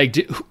 Like,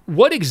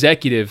 what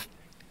executive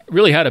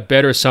really had a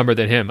better summer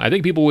than him? I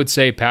think people would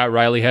say Pat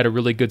Riley had a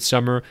really good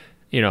summer.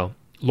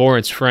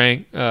 Lawrence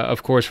Frank,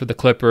 of course, for the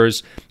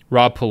Clippers.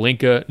 Rob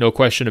Pelinka, no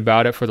question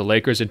about it, for the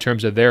Lakers in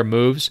terms of their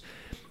moves.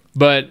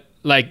 But,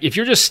 if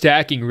you're just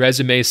stacking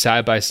resumes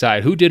side by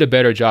side, who did a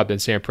better job than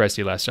Sam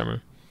Presti last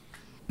summer?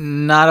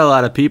 Not a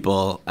lot of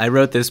people. I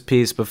wrote this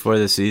piece before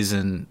the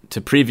season to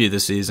preview the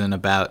season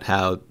about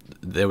how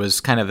there was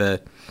kind of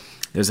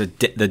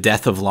the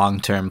death of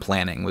long-term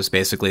planning was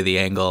basically the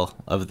angle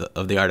of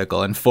the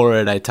article. And for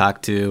it, I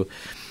talked to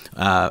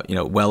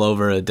well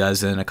over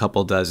a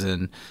couple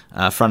dozen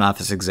front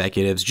office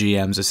executives,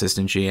 GMs,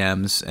 assistant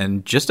GMs,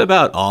 and just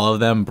about all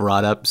of them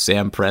brought up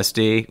Sam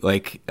Presti.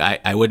 Like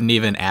I wouldn't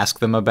even ask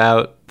them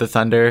about the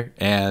Thunder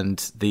and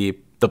the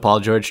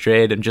Paul George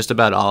trade, and just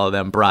about all of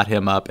them brought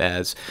him up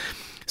as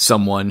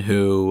someone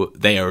who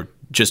they are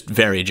just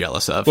very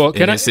jealous of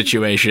in his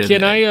situation.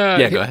 Can I?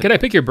 Go ahead. Can I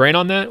pick your brain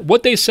on that?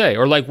 What they say,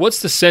 or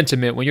what's the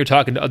sentiment when you're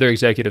talking to other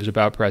executives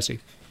about Presti?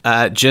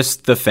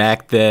 Just the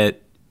fact that,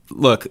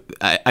 look,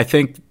 I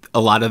think a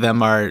lot of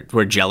them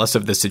were jealous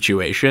of the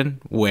situation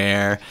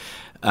where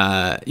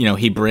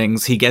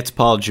he gets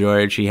Paul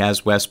George, he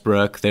has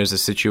Westbrook. There's a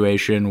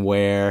situation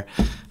where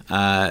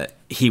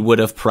he would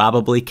have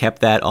probably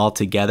kept that all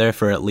together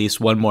for at least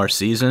one more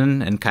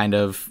season and kind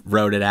of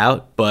rode it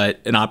out,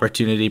 but an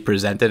opportunity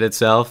presented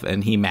itself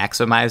and he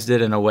maximized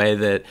it in a way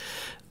that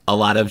a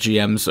lot of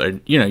GMs are,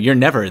 you're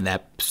never in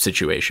that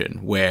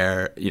situation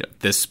where,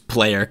 this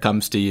player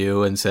comes to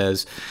you and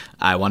says,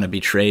 I want to be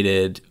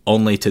traded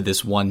only to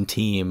this one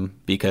team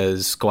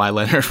because Kawhi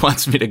Leonard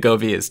wants me to go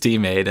be his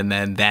teammate. And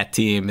then that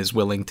team is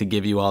willing to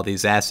give you all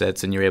these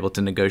assets and you're able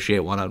to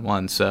negotiate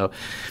one-on-one. So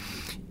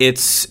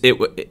he's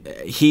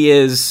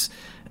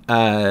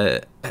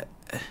an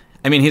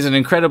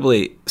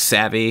incredibly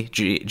savvy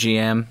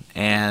GM,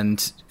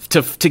 and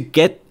to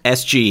get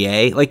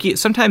SGA,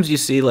 sometimes you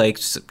see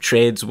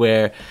trades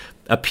where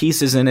a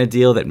piece is in a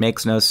deal that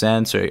makes no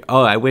sense, or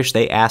I wish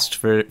they asked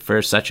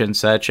for such and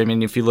such. I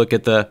mean, if you look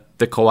at the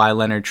Kawhi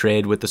Leonard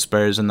trade with the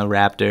Spurs and the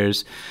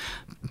Raptors,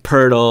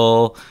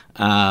 Pirtle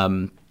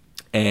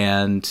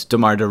and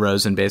DeMar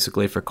DeRozan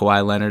basically for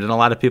Kawhi Leonard, and a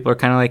lot of people are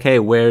kind of like, hey,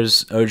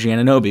 where's OG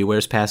Anunoby?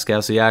 Where's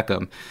Pascal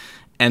Siakam?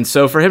 And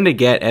so for him to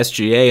get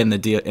SGA in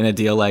a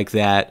deal like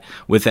that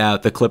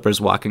without the Clippers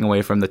walking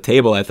away from the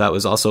table, I thought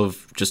was also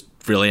just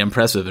really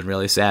impressive and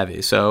really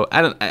savvy. So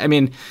I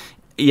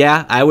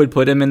would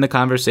put him in the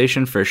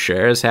conversation for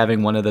sure as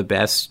having one of the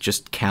best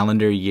just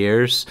calendar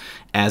years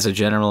as a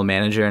general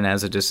manager and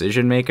as a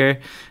decision maker.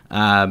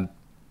 That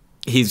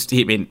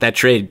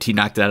trade, he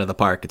knocked it out of the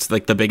park. It's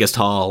like the biggest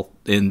haul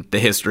in the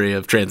history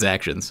of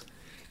transactions.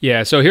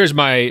 Yeah, so here's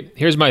my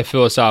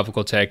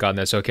philosophical take on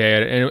this,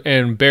 okay?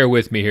 And bear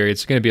with me here.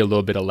 It's going to be a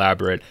little bit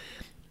elaborate.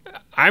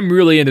 I'm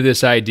really into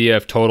this idea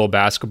of total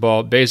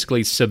basketball.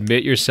 Basically,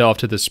 submit yourself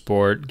to the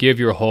sport. Give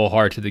your whole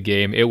heart to the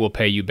game. It will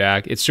pay you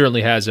back. It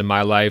certainly has in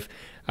my life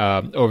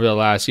over the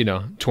last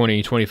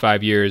 20,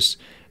 25 years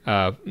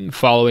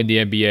following the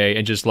NBA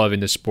and just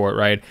loving the sport,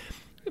 right?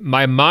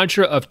 My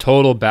mantra of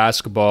total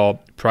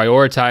basketball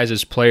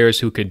prioritizes players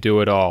who can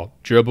do it all.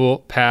 Dribble,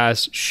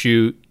 pass,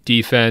 shoot,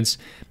 defense,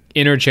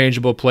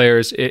 interchangeable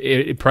players.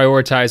 It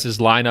prioritizes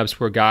lineups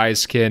where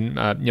guys can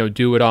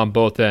do it on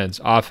both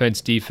ends, offense,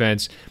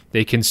 defense.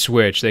 They can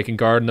switch. They can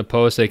guard in the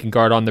post. They can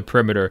guard on the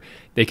perimeter.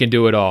 They can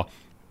do it all.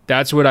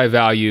 That's what I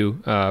value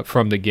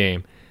from the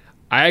game.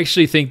 I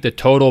actually think the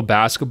total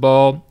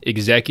basketball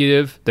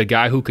executive, the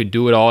guy who can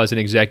do it all as an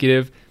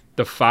executive,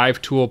 the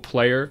five-tool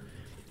player,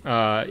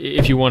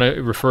 if you want to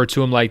refer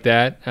to him like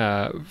that,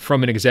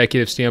 from an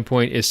executive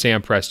standpoint, is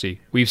Sam Presti.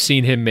 We've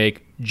seen him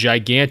make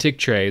gigantic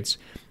trades.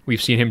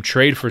 We've seen him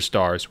trade for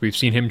stars. We've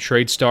seen him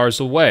trade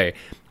stars away.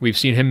 We've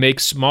seen him make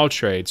small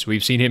trades.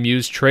 We've seen him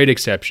use trade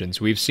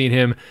exceptions. We've seen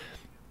him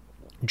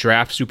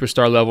draft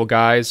superstar level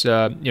guys,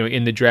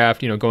 in the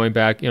draft, going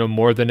back,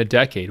 more than a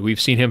decade.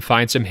 We've seen him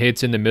find some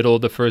hits in the middle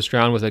of the first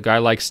round with a guy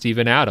like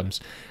Steven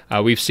Adams.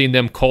 We've seen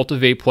them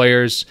cultivate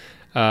players,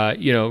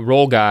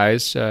 role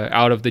guys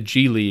out of the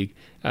G League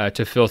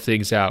to fill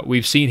things out.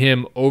 We've seen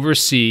him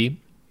oversee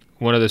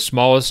one of the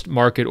smallest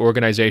market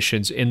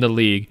organizations in the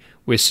league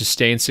with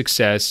sustained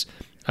success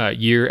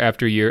year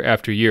after year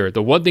after year.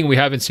 The one thing we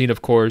haven't seen,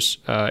 of course,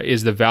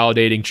 is the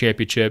validating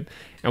championship,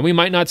 and we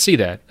might not see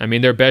that. I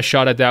mean, their best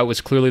shot at that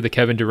was clearly the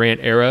Kevin Durant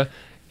era,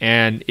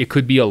 and it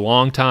could be a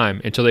long time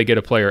until they get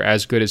a player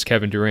as good as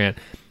Kevin Durant.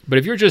 But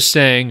if you're just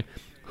saying,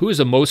 who is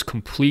the most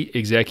complete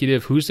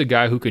executive? Who's the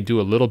guy who can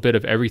do a little bit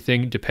of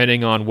everything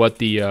depending on what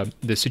the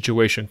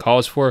situation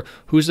calls for?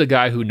 Who's the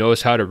guy who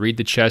knows how to read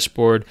the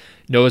chessboard,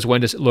 knows when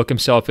to look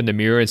himself in the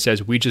mirror and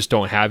says, we just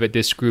don't have it.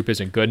 This group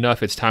isn't good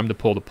enough. It's time to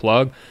pull the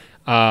plug.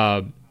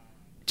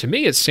 To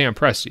me, it's Sam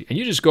Presti. And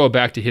you just go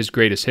back to his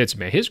greatest hits,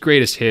 man. His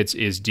greatest hits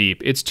is deep.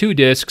 It's 2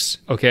 discs,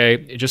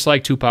 okay? Just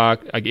like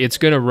Tupac. It's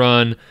going to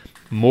run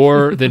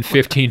more than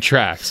 15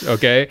 tracks,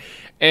 okay?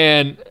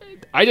 And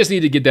I just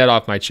need to get that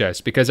off my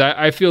chest because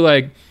I feel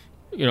like,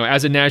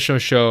 as a national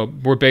show,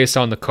 we're based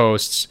on the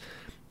coasts.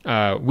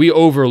 We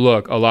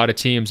overlook a lot of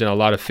teams and a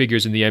lot of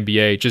figures in the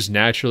NBA just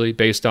naturally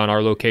based on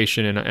our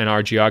location and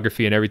our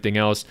geography and everything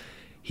else.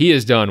 He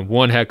has done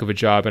one heck of a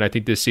job, and I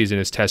think this season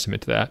is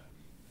testament to that.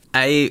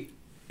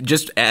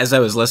 As I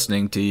was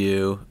listening to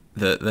you,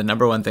 the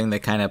number one thing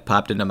that kind of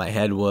popped into my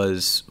head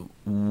was,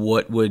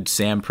 what would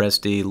Sam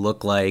Presti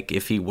look like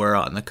if he were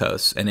on the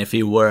coast and if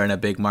he were in a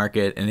big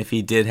market and if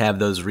he did have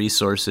those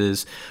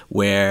resources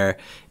where,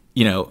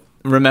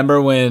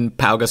 remember when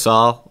Pau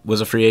Gasol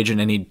was a free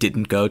agent and he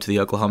didn't go to the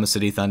Oklahoma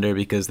City Thunder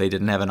because they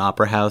didn't have an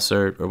opera house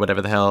or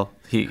whatever the hell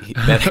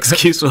that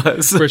excuse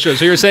was? For sure.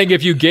 So you're saying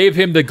if you gave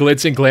him the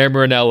glitz and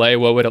glamour in LA,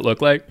 what would it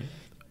look like?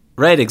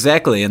 Right,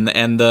 exactly.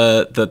 And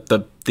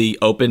the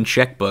open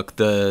checkbook,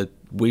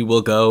 we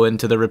will go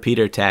into the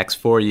repeater tax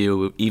for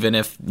you, even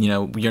if,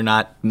 you're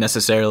not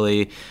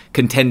necessarily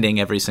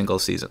contending every single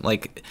season.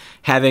 Like,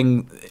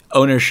 having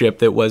ownership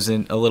that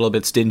wasn't a little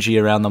bit stingy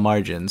around the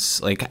margins.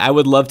 Like, I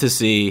would love to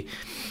see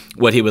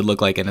what he would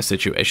look like in a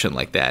situation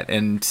like that.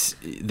 And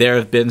there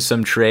have been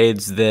some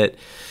trades that,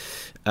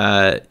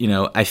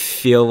 I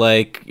feel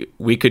like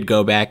we could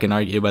go back and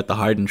argue about the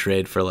Harden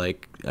trade for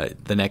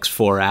the next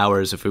 4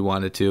 hours if we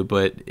wanted to.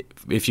 But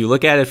if you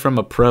look at it from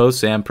a pro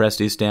Sam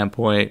Presti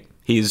standpoint,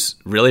 he's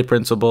really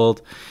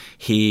principled.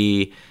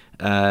 He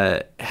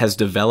has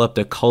developed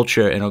a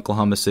culture in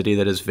Oklahoma City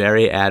that is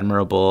very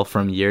admirable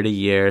from year to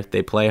year.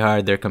 They play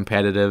hard, they're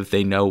competitive,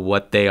 they know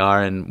what they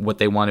are and what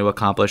they want to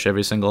accomplish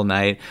every single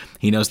night.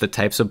 He knows the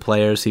types of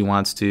players he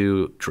wants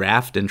to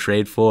draft and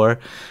trade for.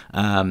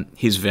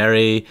 He's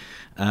very,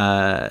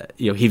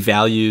 he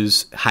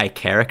values high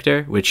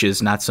character, which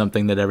is not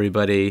something that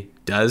everybody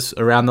does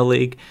around the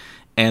league.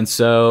 And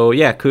so,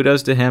 yeah,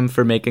 kudos to him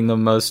for making the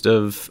most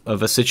of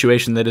a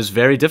situation that is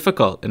very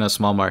difficult in a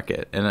small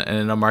market and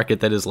in a market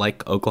that is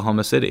like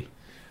Oklahoma City.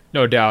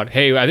 No doubt.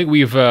 Hey, I think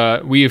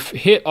we've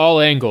hit all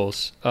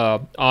angles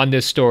on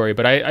this story,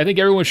 but I think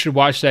everyone should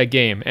watch that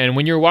game. And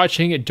when you're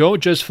watching it,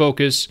 don't just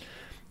focus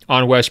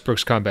on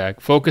Westbrook's comeback.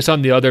 Focus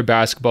on the other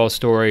basketball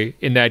story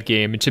in that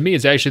game. And to me,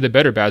 it's actually the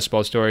better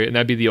basketball story, and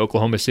that'd be the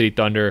Oklahoma City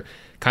Thunder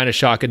kind of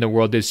shocking the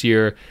world this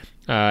year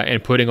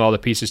and putting all the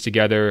pieces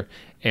together.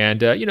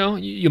 And,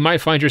 you might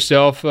find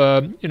yourself,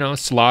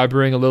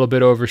 slobbering a little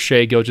bit over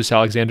Shai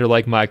Gilgeous-Alexander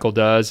like Michael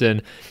does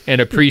and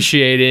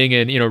appreciating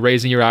and,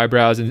 raising your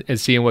eyebrows and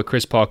seeing what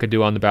Chris Paul can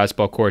do on the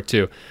basketball court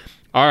too.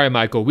 All right,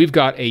 Michael, we've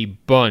got a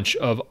bunch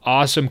of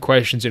awesome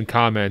questions and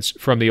comments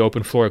from the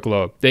Open Floor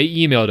Globe. They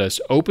emailed us,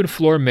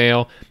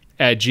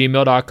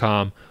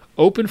 openfloormail@gmail.com,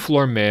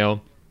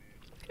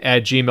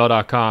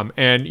 openfloormail@gmail.com.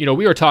 And,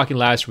 we were talking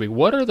last week,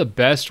 what are the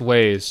best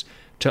ways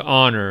to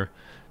honor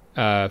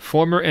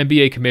former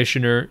NBA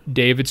Commissioner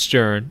David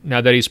Stern,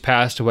 now that he's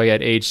passed away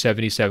at age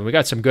 77. We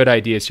got some good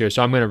ideas here,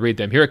 so I'm going to read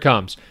them. Here it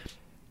comes.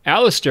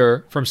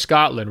 Alistair from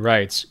Scotland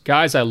writes,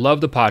 "Guys, I love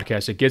the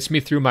podcast. It gets me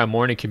through my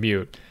morning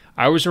commute.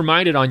 I was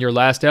reminded on your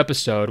last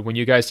episode when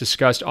you guys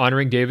discussed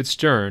honoring David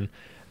Stern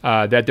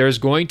that there's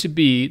going to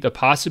be the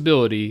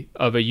possibility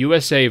of a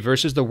USA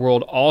versus the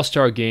World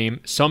All-Star game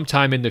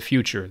sometime in the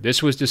future.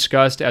 This was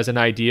discussed as an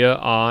idea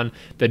on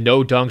the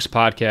No Dunks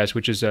podcast,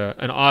 which is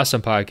an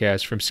awesome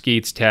podcast from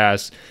Skeets,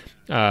 Taz,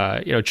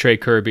 Trey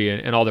Kirby,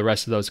 and all the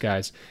rest of those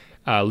guys.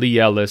 Lee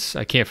Ellis.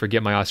 I can't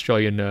forget my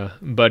Australian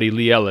buddy,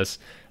 Lee Ellis.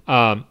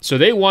 So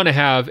they want to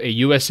have a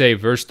USA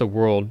versus the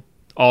World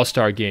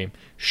All-Star game.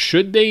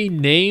 Should they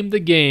name the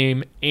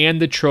game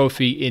and the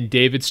trophy in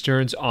David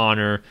Stern's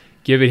honor,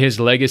 given his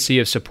legacy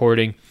of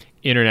supporting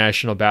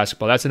international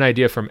basketball? That's an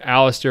idea from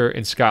Alistair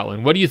in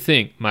Scotland. What do you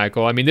think,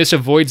 Michael? I mean, this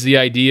avoids the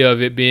idea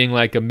of it being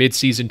like a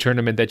mid-season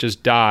tournament that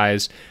just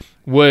dies.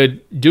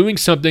 Would doing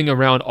something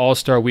around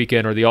All-Star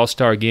Weekend or the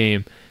All-Star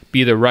Game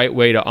be the right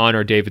way to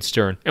honor David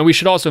Stern? And we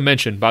should also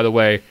mention, by the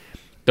way,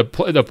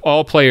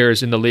 all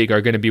players in the league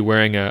are going to be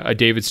wearing a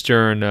David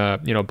Stern,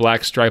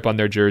 black stripe on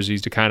their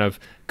jerseys to kind of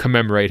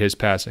commemorate his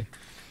passing.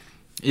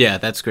 Yeah,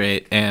 that's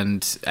great.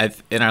 And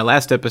in our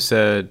last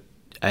episode,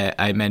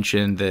 I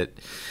mentioned that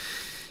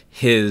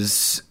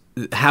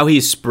how he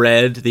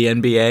spread the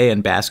NBA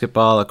and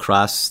basketball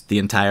across the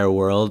entire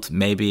world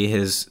may be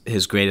his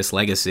greatest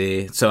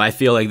legacy. So I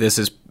feel like this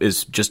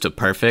is just a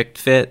perfect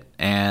fit.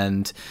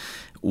 And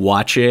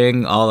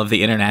watching all of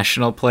the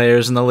international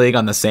players in the league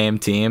on the same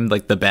team,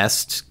 like the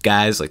best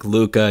guys like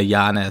Luka,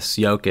 Giannis,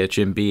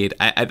 Jokic, Embiid,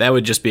 that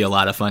would just be a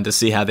lot of fun to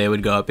see how they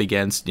would go up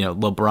against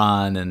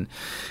LeBron and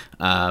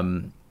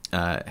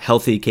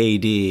healthy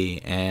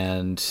KD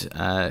and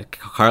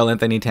Karl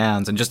Anthony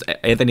Towns and just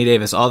Anthony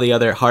Davis, all the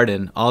other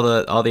Harden,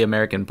 all the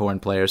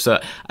American-born players.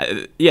 So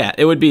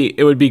it would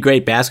be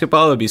great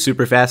basketball. It would be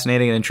super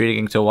fascinating and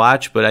intriguing to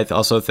watch. But I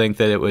also think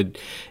that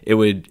it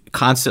would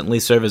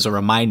constantly serve as a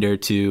reminder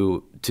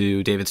to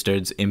David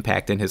Stern's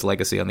impact and his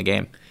legacy on the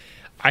game.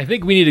 I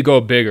think we need to go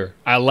bigger.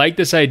 I like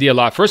this idea a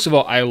lot. First of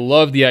all, I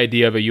love the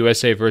idea of a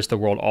USA versus the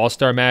World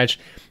All-Star match.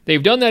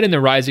 They've done that in the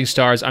Rising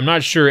Stars. I'm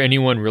not sure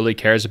anyone really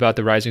cares about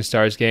the Rising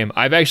Stars game.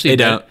 They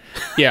don't.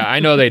 Yeah, I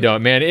know they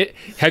don't, man.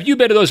 Have you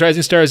been to those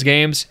Rising Stars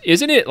games?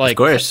 Isn't it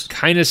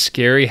kind of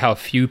scary how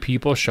few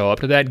people show up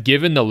to that,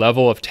 given the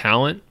level of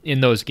talent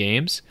in those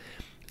games?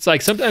 It's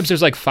like sometimes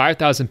there's like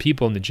 5,000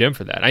 people in the gym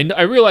for that.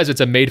 I realize it's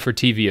a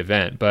made-for-TV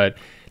event, but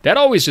that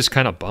always just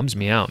kind of bums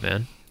me out,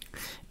 man.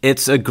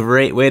 It's a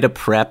great way to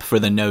prep for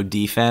the no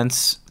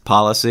defense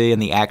policy in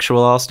the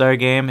actual All-Star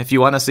game. If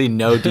you want to see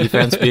no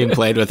defense being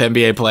played with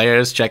NBA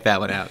players, check that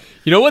one out.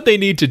 You know what they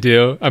need to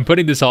do? I'm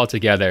putting this all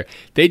together.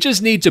 They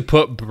just need to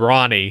put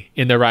Bronny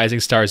in the Rising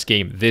Stars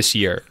game this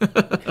year.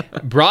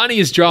 Bronny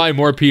is drawing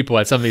more people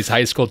at some of these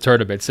high school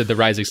tournaments than the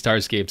Rising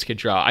Stars games can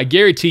draw. I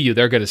guarantee you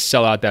they're going to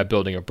sell out that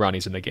building if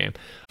Bronny's in the game.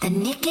 The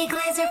Nikki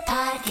Glaser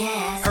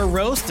Podcast. Her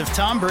roast of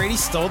Tom Brady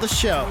stole the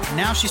show.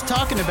 Now she's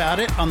talking about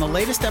it on the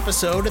latest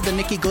episode of the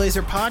Nikki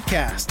Glaser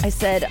Podcast. I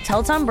said,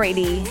 tell Tom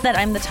Brady that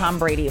I'm the Tom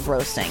Brady of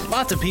roasting.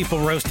 Lots of people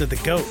roasted the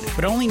GOAT,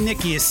 but only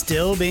Nikki is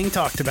still being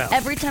talked about.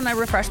 Every time I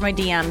refresh my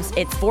DMs,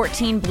 it's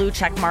 14 blue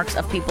check marks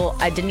of people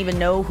I didn't even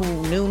know who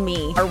knew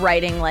me are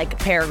writing like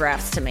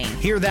paragraphs to me.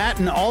 Hear that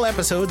in all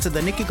episodes of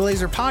the Nikki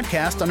Glaser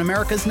Podcast on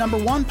America's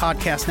 #1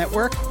 podcast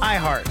network,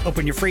 iHeart.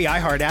 Open your free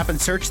iHeart app and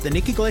search the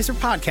Nikki Glaser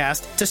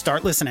Podcast to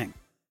start listening.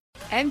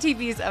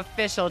 MTV's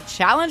official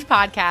Challenge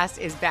podcast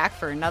is back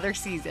for another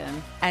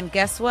season. And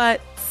guess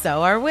what?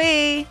 So are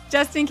we.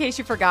 Just in case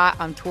you forgot,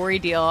 I'm Tori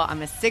Deal.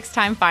 I'm a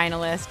 6-time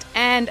finalist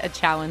and a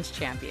Challenge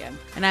champion.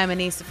 And I'm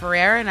Anissa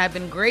Ferreira, and I've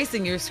been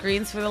gracing your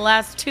screens for the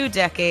last 2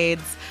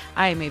 decades.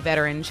 I am a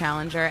veteran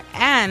challenger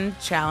and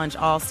Challenge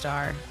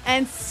All-Star.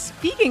 And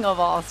speaking of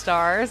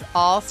All-Stars,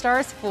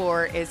 All-Stars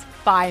 4 is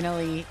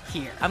finally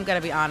here. I'm going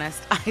to be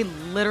honest. I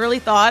literally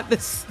thought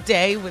this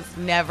day was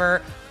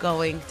never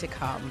going to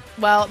come.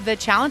 Well, the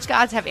Challenge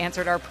gods have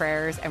answered our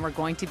prayers, and we're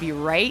going to be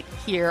right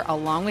here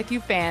along with you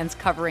fans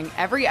covering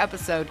every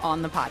episode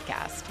on the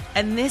podcast.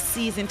 And this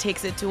season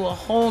takes it to a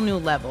whole new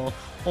level.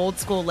 Old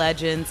school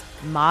legends,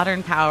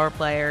 modern power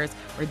players,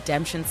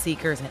 redemption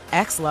seekers, and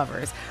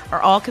ex-lovers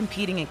are all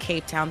competing in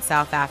Cape Town,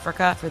 South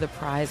Africa for the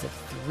prize of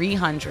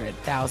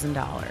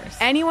 $300,000.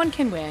 Anyone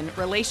can win,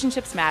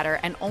 relationships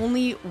matter, and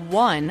only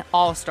one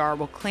All-Star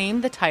will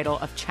claim the title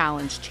of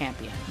Challenge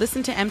champion.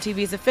 Listen to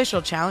MTV's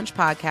official Challenge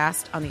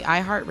podcast on the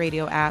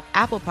iHeartRadio app,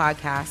 Apple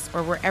Podcasts,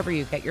 or wherever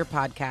you get your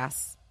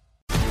podcasts.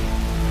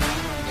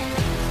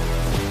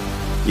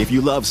 If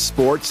you love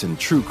sports and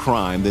true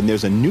crime, then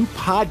there's a new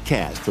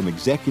podcast from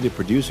executive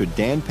producer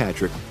Dan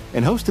Patrick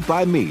and hosted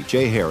by me,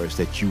 Jay Harris,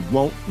 that you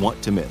won't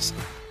want to miss.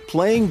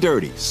 Playing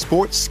Dirty: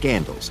 Sports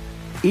Scandals.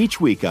 Each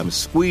week, I'm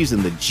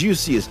squeezing the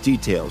juiciest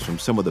details from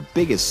some of the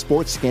biggest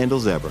sports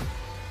scandals ever.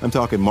 I'm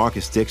talking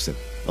Marcus Dixon,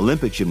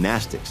 Olympic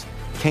gymnastics,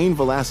 Cain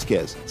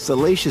Velasquez,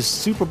 salacious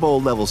Super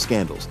Bowl-level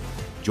scandals.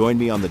 Join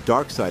me on the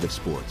dark side of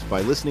sports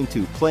by listening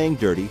to Playing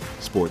Dirty: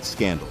 Sports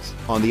Scandals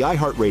on the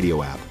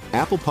iHeartRadio app,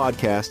 Apple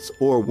Podcasts,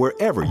 or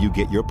wherever you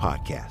get your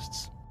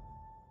podcasts.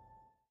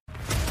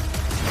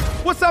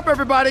 What's up,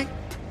 everybody?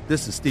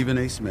 This is Stephen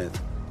A. Smith.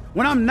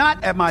 When I'm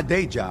not at my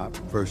day job,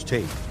 First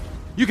Take,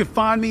 you can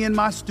find me in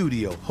my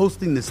studio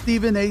hosting the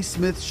Stephen A.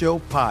 Smith Show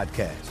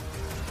podcast.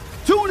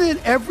 Tune in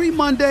every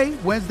Monday,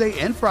 Wednesday,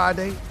 and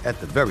Friday, at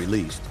the very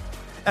least,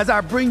 as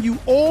I bring you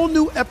all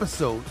new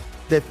episodes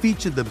that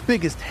feature the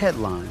biggest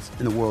headlines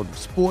in the world of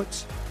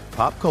sports,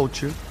 pop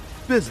culture,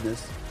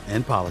 business,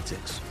 and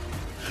politics.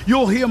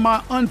 You'll hear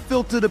my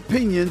unfiltered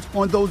opinions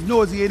on those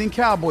nauseating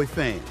Cowboy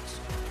fans,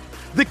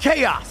 the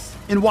chaos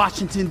in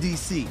Washington,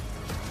 D.C.,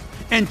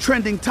 and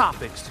trending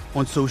topics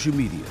on social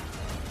media,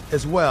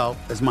 as well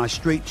as my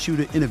straight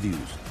shooter interviews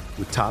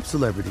with top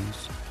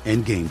celebrities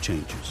and game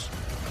changers.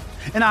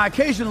 And I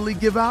occasionally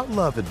give out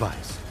love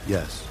advice.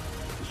 Yes,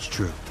 it's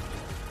true.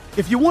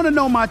 If you want to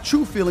know my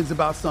true feelings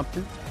about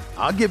something,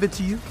 I'll give it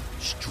to you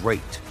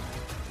straight.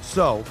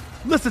 So,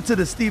 listen to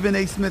the Stephen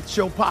A. Smith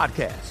Show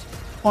podcast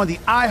on the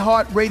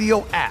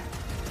iHeartRadio app,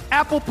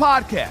 Apple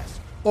Podcasts,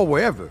 or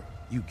wherever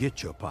you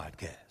get your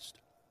podcast.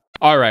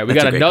 All right, we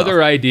got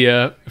another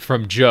idea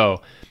from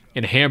Joe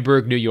in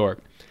Hamburg, New York.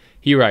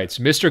 He writes,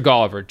 Mr.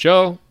 Golliver,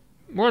 Joe,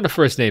 we're on a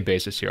first-name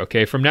basis here,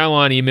 okay? From now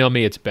on, email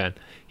me, it's Ben.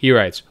 He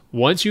writes,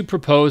 once you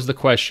proposed the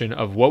question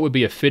of what would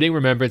be a fitting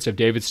remembrance of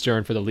David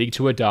Stern for the league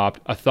to adopt,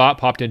 a thought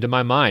popped into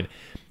my mind.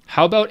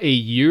 How about a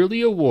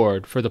yearly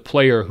award for the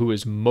player who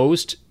is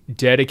most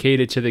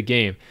dedicated to the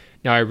game?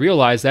 Now, I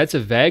realize that's a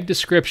vague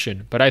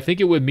description, but I think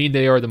it would mean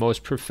they are the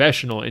most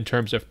professional in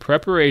terms of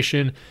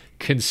preparation,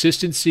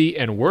 consistency,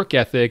 and work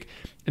ethic,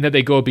 and that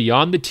they go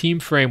beyond the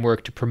team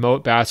framework to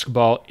promote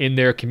basketball in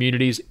their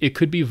communities. It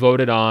could be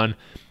voted on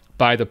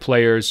by the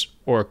players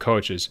or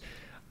coaches.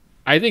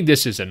 I think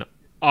this is an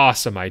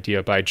awesome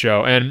idea by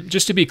Joe. And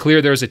just to be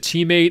clear, there's a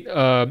Teammate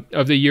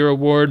of the Year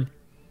award.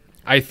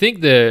 I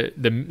think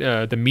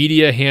the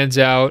media hands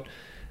out,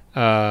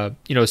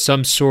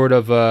 some sort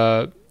of,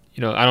 I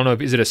don't know,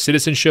 is it a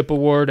citizenship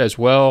award as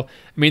well?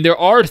 I mean, there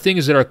are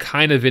things that are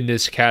kind of in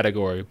this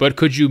category, but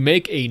could you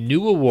make a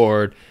new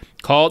award,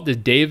 call it the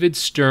David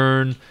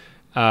Stern,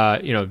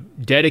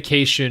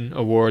 dedication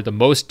award, the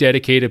most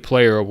dedicated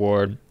player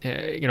award,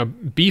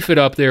 beef it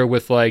up there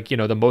with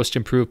the most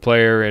improved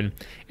player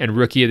and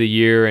rookie of the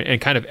year and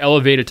kind of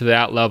elevate it to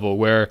that level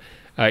where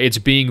it's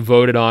being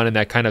voted on in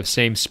that kind of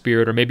same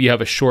spirit, or maybe you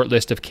have a short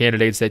list of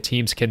candidates that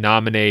teams can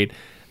nominate.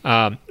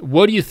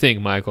 What do you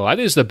think, Michael? I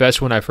think it's the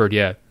best one I've heard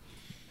yet.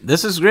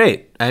 This is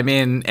great. I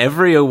mean,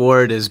 every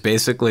award is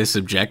basically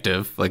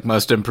subjective, like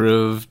most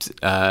improved,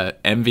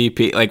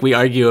 MVP. Like, we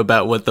argue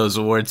about what those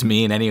awards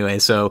mean anyway.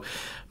 So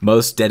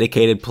most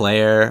dedicated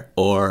player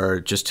or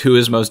just who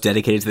is most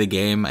dedicated to the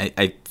game,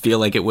 I feel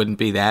like it wouldn't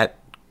be that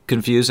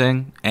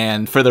confusing.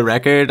 And for the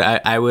record,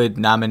 I would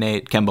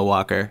nominate Kemba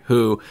Walker,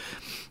 who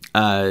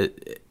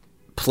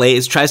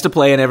tries to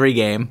play in every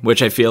game,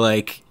 which I feel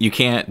like you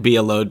can't be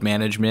a load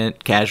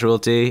management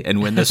casualty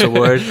and win this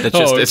award.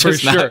 It's for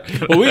sure.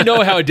 Well, we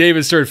know how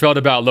David Stern felt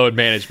about load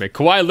management.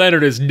 Kawhi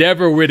Leonard is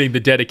never winning the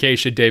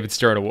Dedication David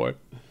Stern Award.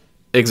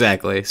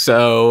 Exactly.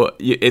 So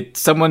it's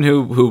someone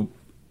who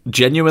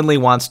genuinely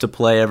wants to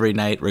play every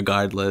night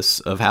regardless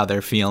of how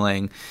they're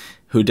feeling,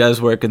 who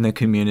does work in the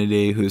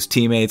community, whose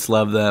teammates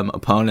love them,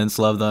 opponents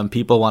love them,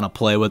 people want to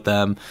play with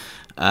them.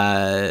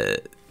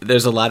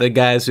 There's a lot of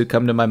guys who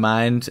come to my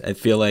mind. I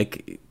feel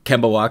like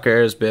Kemba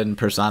Walker has been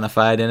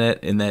personified in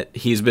it, in that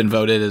he's been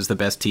voted as the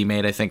best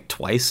teammate, I think,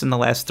 twice in the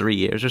last 3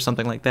 years or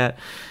something like that.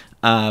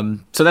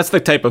 So that's the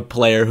type of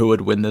player who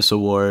would win this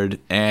award,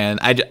 and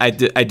I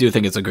do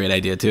think it's a great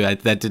idea too.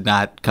 That did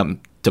not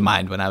come to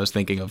mind when I was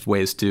thinking of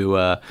ways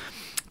to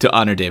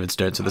honor David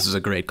Stern. So this is a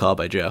great call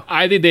by Joe.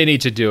 I think they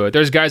need to do it.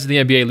 There's guys in the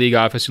NBA league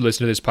office who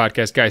listen to this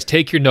podcast. Guys,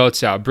 take your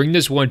notes out. Bring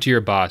this one to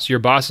your boss. Your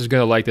boss is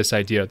going to like this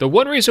idea. The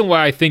one reason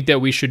why I think that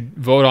we should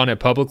vote on it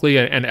publicly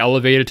and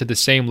elevate it to the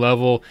same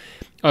level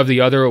of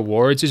the other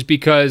awards is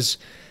because,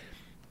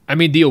 I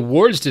mean, the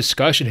awards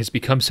discussion has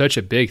become such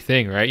a big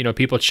thing, right? You know,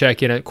 people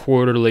check in at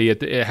quarterly, at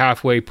the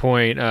halfway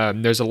point.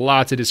 There's a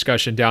lot of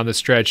discussion down the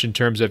stretch in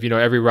terms of, you know,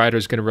 every writer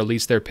is going to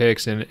release their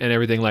picks and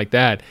everything like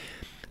that.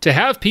 To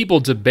have people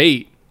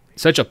debate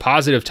such a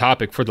positive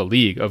topic for the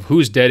league of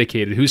who's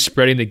dedicated, who's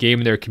spreading the game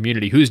in their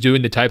community, who's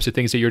doing the types of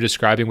things that you're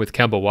describing with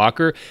Kemba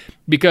Walker,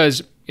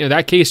 because you know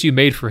that case you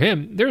made for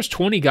him, there's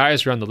 20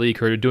 guys around the league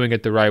who are doing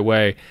it the right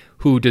way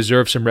who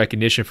deserve some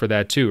recognition for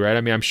that too, right?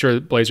 I mean, I'm sure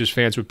Blazers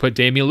fans would put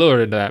Damian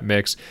Lillard into that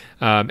mix,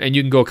 and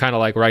you can go kind of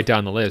like right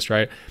down the list,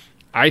 right?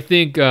 I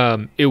think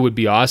it would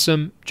be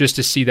awesome just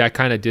to see that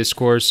kind of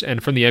discourse,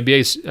 and from the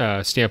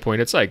NBA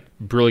standpoint, it's like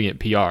brilliant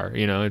PR,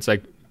 you know, it's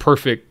like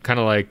perfect kind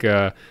of like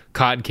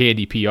cotton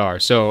candy PR.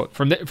 So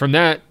from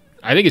that,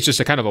 I think it's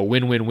just a kind of a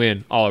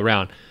win-win-win all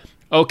around.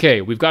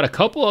 Okay, we've got a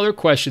couple other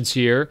questions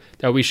here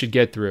that we should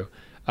get through.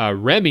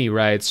 Remy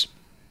writes,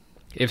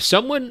 if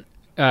someone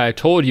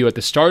told you at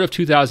the start of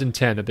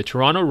 2010 that the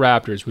Toronto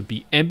Raptors would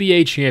be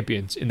NBA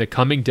champions in the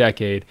coming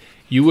decade,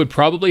 you would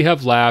probably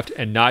have laughed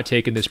and not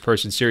taken this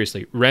person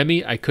seriously.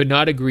 Remy, I could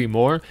not agree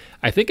more.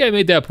 I think I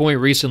made that point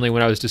recently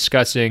when I was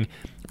discussing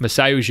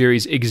Masai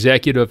Ujiri's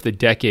Executive of the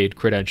Decade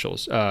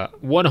credentials.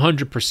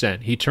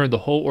 100%. He turned the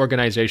whole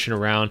organization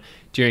around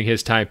during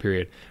his time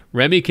period.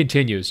 Remy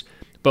continues,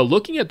 but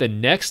looking at the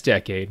next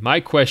decade, my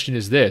question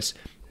is this.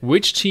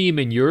 Which team,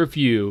 in your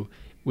view,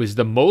 was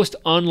the most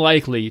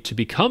unlikely to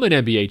become an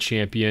NBA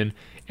champion,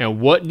 and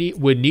what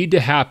would need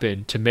to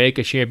happen to make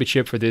a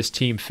championship for this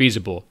team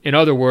feasible? In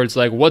other words,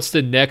 like, what's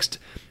the next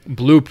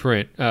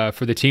blueprint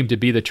for the team to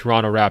be the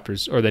Toronto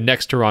Raptors or the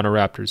next Toronto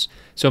Raptors?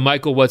 So,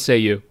 Michael, what say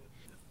you?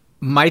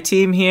 My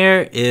team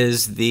here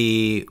is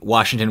the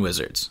Washington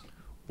Wizards.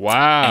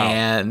 Wow.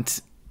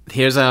 And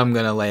here's how I'm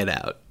going to lay it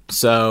out.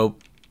 So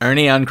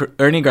Ernie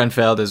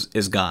Grunfeld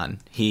is gone.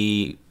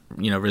 He,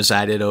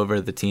 resided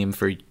over the team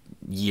for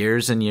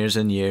years and years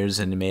and years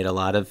and made a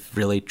lot of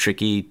really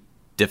tricky,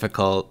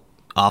 difficult,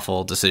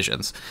 awful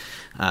decisions.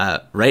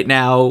 Right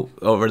now,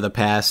 over the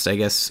past, I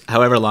guess,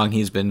 however long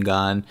he's been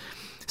gone,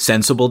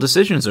 sensible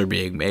decisions are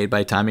being made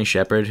by Tommy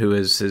Shepard,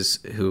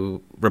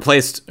 who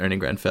replaced Ernie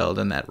Grunfeld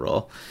in that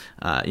role.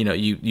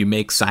 You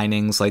make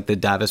signings like the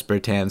Davis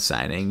Bertans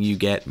signing. You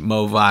get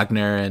Mo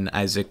Wagner and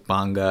Isaac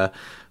Bonga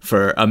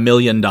for $1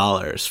 million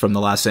from the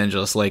Los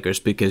Angeles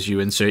Lakers because you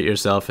insert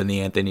yourself in the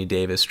Anthony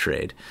Davis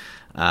trade.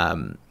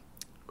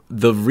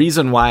 The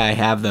reason why I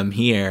have them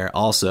here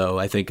also,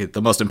 I think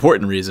the most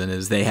important reason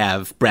is they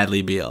have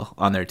Bradley Beal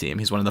on their team.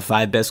 He's one of the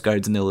 5 best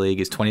guards in the league.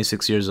 He's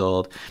 26 years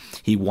old.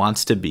 He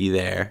wants to be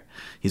there.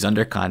 He's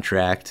under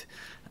contract.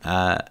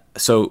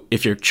 So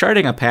if you're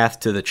charting a path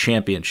to the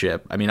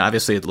championship, I mean,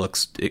 obviously it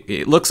looks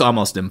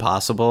almost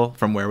impossible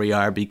from where we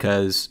are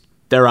because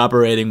they're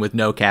operating with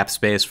no cap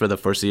space for the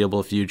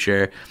foreseeable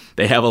future.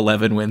 They have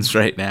 11 wins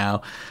right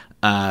now.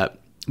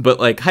 But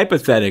like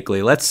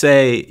hypothetically, let's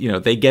say,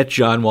 they get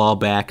John Wall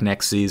back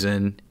next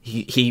season.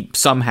 He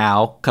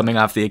somehow, coming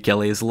off the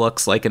Achilles,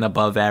 looks like an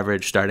above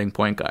average starting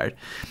point guard.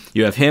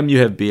 You have him, you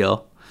have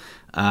Beal.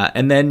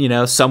 And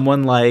then,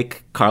 someone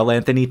like Karl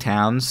Anthony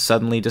Towns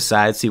suddenly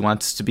decides he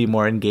wants to be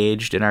more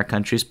engaged in our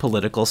country's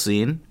political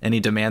scene, and he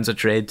demands a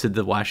trade to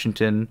the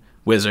Washington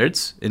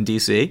Wizards in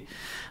D.C.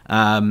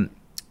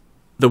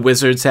 The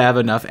Wizards have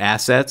enough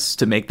assets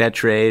to make that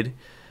trade,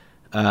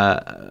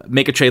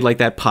 make a trade like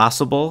that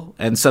possible,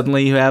 and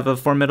suddenly you have a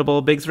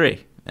formidable big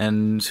three,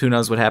 and who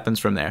knows what happens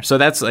from there. So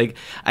that's like,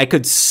 I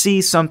could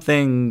see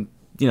something,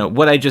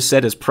 what I just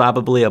said is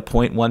probably a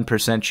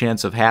 0.1%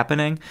 chance of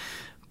happening,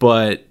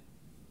 but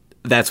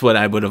that's what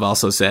I would have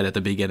also said at the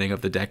beginning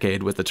of the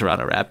decade with the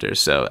Toronto Raptors.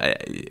 So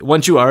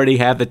once you already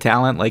have the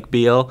talent like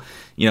Beal,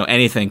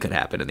 anything could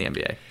happen in the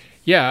NBA.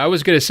 Yeah, I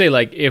was going to say,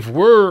 like, if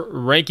we're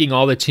ranking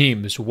all the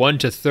teams 1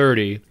 to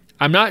 30,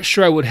 I'm not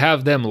sure I would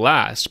have them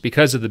last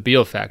because of the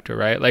Beal factor,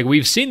 right? Like,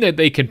 we've seen that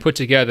they can put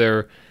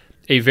together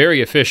a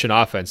very efficient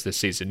offense this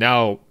season.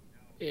 Now,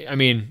 I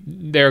mean,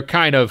 they're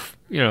kind of,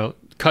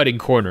 cutting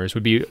corners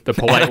would be the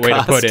polite way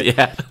to put it,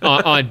 yeah.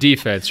 on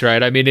defense,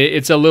 right? I mean,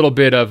 it's a little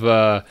bit of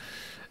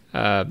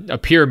a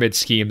pyramid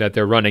scheme that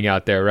they're running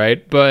out there,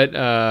 right? But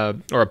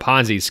or a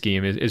Ponzi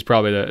scheme is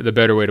probably the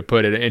better way to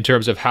put it in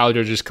terms of how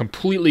they're just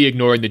completely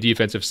ignoring the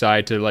defensive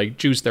side to like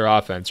juice their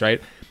offense,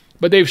 right?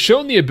 But they've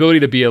shown the ability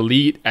to be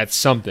elite at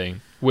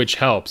something, which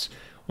helps.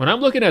 When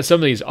I'm looking at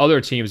some of these other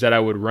teams that I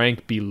would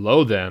rank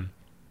below them,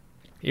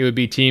 it would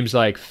be teams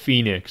like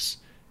Phoenix,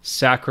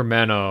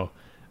 Sacramento,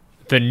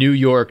 the New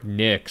York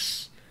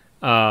Knicks.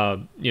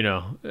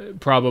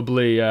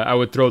 Probably I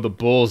would throw the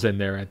Bulls in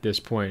there at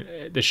this point,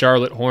 the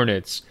Charlotte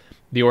Hornets,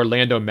 the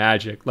Orlando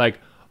Magic. Like,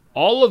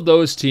 all of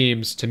those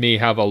teams to me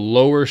have a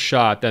lower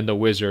shot than the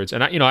Wizards.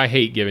 And I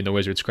hate giving the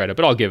Wizards credit,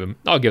 but I'll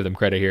give them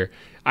credit here.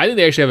 I think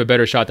they actually have a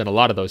better shot than a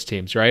lot of those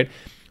teams, right?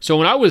 So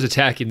when I was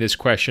attacking this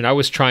question, I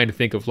was trying to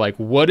think of like,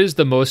 what is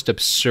the most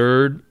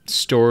absurd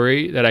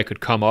story that I could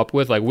come up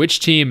with? Like,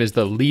 which team is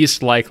the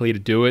least likely to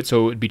do it?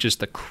 So it would be just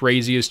the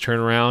craziest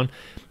turnaround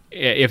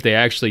if they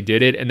actually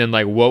did it. And then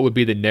like, what would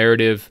be the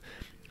narrative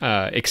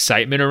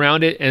excitement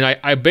around it? And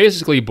I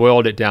basically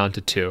boiled it down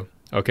to two,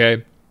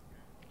 okay?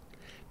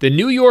 The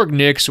New York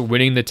Knicks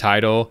winning the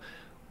title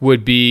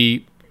would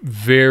be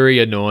very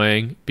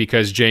annoying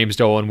because James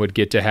Dolan would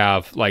get to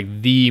have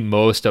like the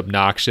most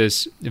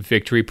obnoxious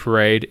victory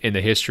parade in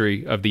the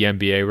history of the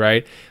NBA,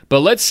 right?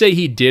 But let's say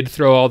he did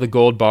throw all the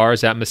gold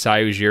bars at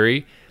Masai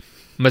Ujiri.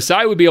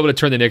 Masai would be able to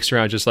turn the Knicks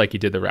around just like he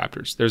did the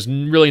Raptors. There's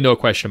really no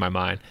question in my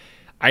mind.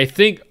 I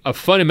think a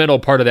fundamental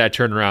part of that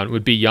turnaround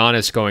would be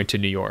Giannis going to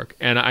New York.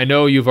 And I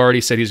know you've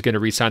already said he's going to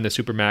re-sign the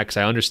Supermax.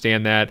 I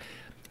understand that.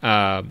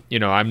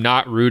 I'm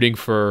not rooting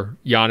for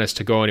Giannis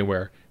to go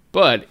anywhere.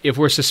 But if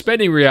we're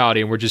suspending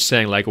reality and we're just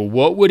saying, like,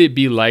 what would it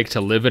be like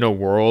to live in a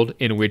world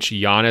in which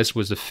Giannis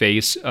was the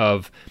face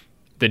of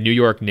the New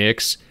York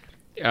Knicks,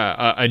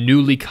 a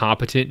newly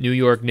competent New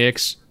York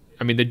Knicks?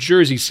 I mean, the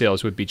jersey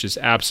sales would be just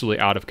absolutely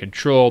out of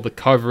control. The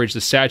coverage,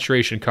 the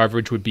saturation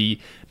coverage would be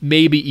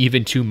maybe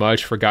even too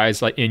much for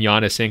guys like in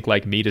Giannis Inc.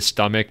 like me to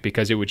stomach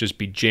because it would just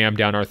be jammed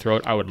down our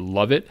throat. I would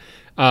love it.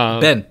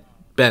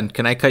 Ben,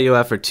 can I cut you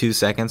off for 2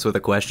 seconds with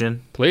a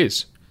question?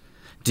 Please.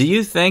 Do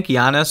you think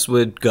Giannis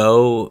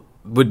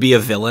would be a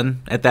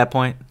villain at that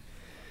point?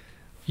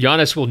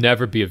 Giannis will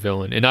never be a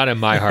villain, and not in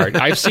my heart.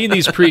 I've seen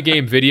these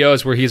pregame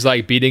videos where he's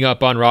like beating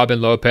up on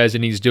Robin Lopez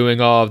and he's doing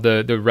all of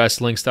the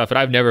wrestling stuff, and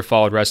I've never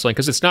followed wrestling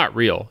because it's not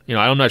real.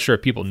 I'm not sure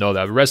if people know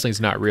that, but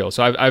wrestling's not real,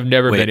 so I've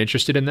never been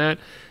interested in that.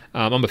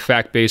 I'm a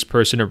fact-based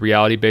person, a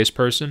reality-based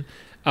person.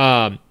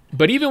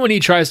 But even when he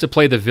tries to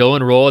play the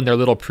villain role in their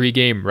little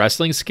pregame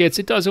wrestling skits,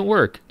 it doesn't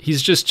work.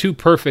 He's just too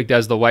perfect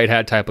as the white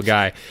hat type of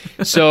guy.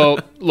 So,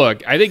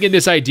 look, I think in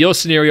this ideal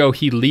scenario,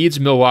 he leads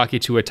Milwaukee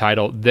to a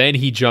title, then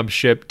he jumps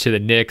ship to the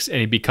Knicks,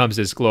 and he becomes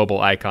this global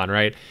icon,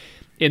 right?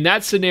 In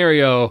that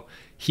scenario,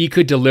 he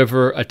could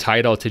deliver a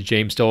title to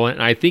James Dolan,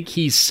 and I think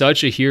he's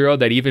such a hero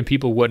that even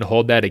people wouldn't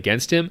hold that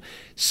against him.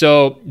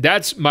 So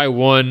that's my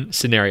one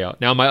scenario.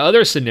 Now, my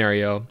other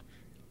scenario,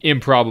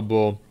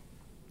 improbable,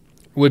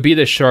 would be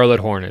the Charlotte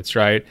Hornets,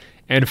 right?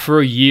 And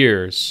for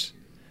years,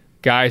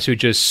 guys who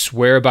just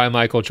swear by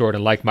Michael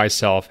Jordan, like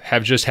myself,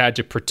 have just had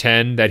to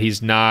pretend that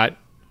he's not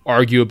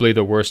arguably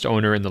the worst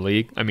owner in the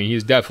league. I mean,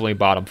 he's definitely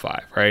bottom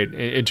 5, right?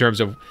 In terms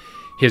of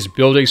his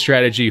building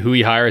strategy, who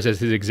he hires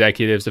as his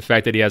executives, the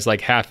fact that he has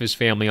like half his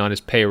family on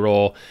his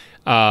payroll.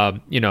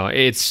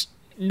 It's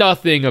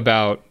nothing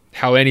about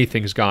how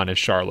anything's gone in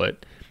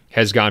Charlotte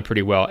has gone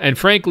pretty well. And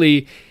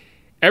frankly,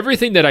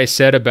 everything that I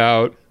said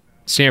about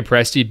Sam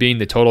Presti being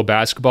the total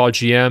basketball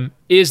GM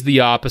is the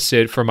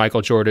opposite for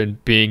Michael Jordan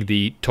being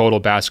the total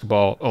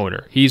basketball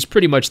owner. He's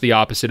pretty much the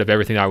opposite of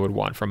everything I would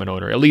want from an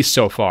owner, at least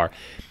so far.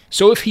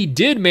 So if he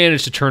did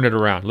manage to turn it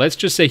around, let's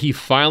just say he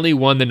finally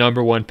won the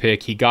number 1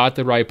 pick, he got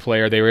the right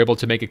player, they were able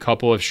to make a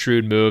couple of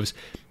shrewd moves,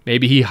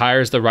 maybe he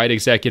hires the right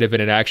executive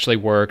and it actually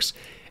works,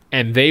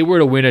 and they were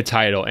to win a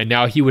title, and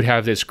now he would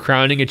have this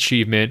crowning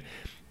achievement,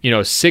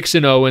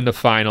 6-0 in the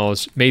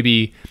finals,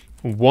 maybe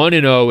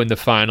 1-0 in the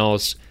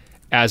finals,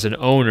 as an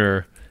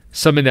owner,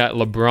 something that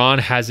LeBron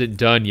hasn't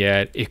done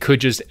yet. It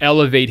could just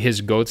elevate his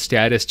GOAT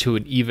status to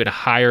an even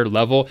higher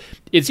level.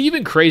 It's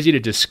even crazy to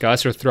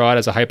discuss or throw out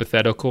as a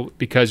hypothetical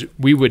because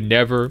we would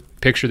never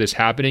picture this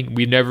happening.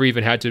 We never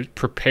even had to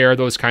prepare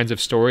those kinds of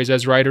stories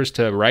as writers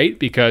to write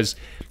because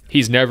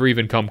he's never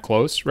even come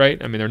close,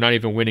 right? I mean, they're not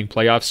even winning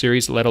playoff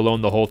series, let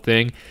alone the whole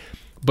thing.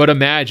 But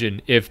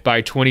imagine if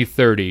by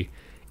 2030,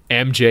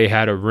 MJ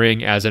had a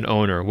ring as an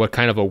owner, what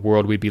kind of a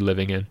world we'd be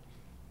living in.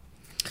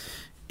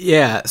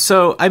 Yeah,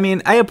 so, I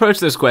mean, I approach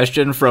this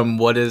question from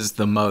what is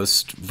the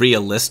most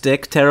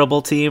realistic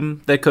terrible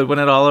team that could win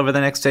it all over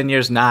the next 10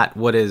 years, not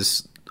what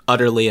is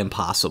utterly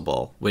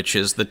impossible, which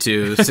is the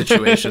two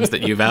situations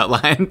that you've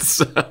outlined.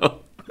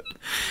 So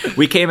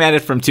we came at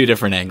it from 2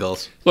 different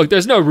angles. Look,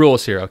 there's no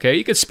rules here, okay?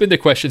 You can spin the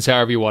questions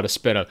however you want to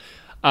spin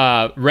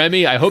them.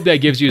 Remy, I hope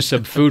that gives you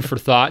some food for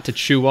thought to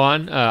chew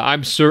on.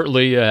 I'm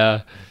certainly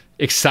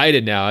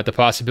excited now at the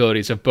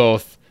possibilities of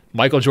both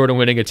Michael Jordan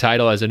winning a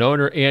title as an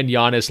owner and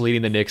Giannis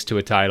leading the Knicks to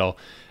a title.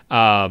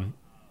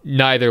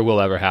 Neither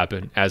will ever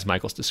happen, as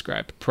Michael's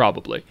described,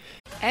 probably.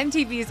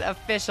 MTV's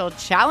official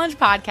Challenge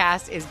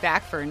podcast is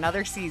back for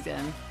another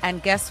season.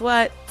 And guess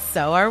what?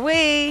 So are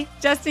we.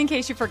 Just in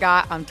case you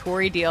forgot, I'm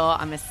Tori Deal.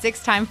 I'm a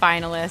 6-time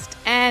finalist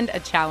and a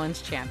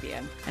Challenge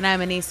champion. And I'm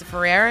Anissa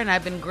Ferreira, and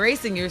I've been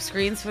gracing your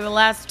screens for the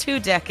last 2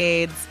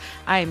 decades.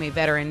 I am a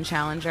veteran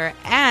challenger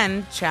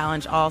and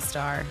Challenge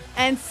All-Star.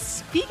 And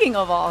speaking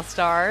of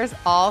All-Stars,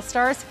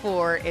 All-Stars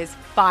 4 is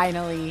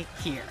finally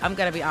here. I'm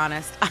going to be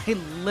honest. I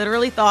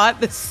literally thought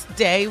this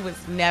day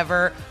was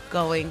never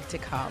going to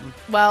come.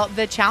 Well,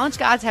 the challenge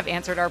gods have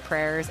answered our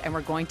prayers, and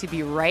we're going to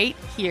be right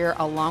here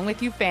along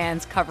with you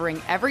fans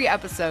covering every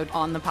episode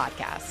on the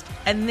podcast.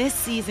 And this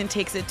season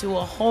takes it to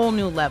a whole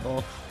new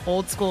level.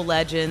 Old school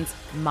legends,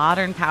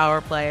 modern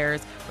power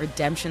players,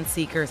 redemption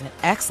seekers, and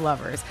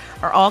ex-lovers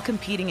are all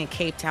competing in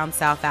Cape Town,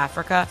 South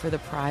Africa for the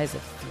prize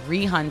of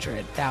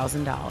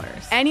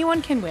 $300,000.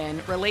 Anyone can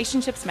win,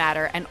 relationships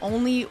matter, and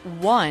only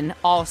one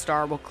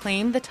All-Star will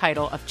claim the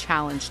title of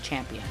Challenge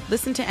Champion.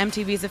 Listen to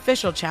MTV's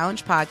official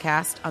Challenge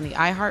podcast on the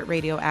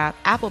iHeartRadio app,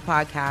 Apple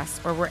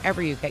Podcasts, or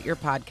wherever you get your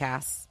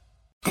podcasts.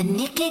 The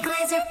Nikki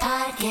Glaser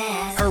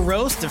Podcast. Her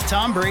roast of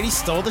Tom Brady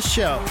stole the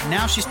show.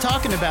 Now she's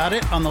talking about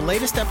it on the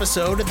latest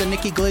episode of the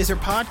Nikki Glaser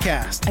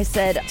Podcast. I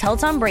said, tell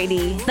Tom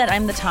Brady that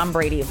I'm the Tom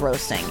Brady of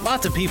roasting.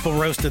 Lots of people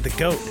roasted the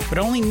GOAT, but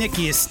only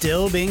Nikki is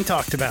still being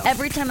talked about.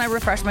 Every time I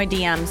refresh my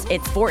DMs,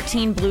 it's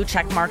 14 blue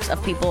check marks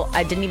of people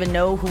I didn't even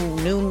know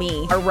who knew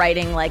me are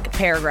writing like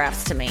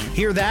paragraphs to me.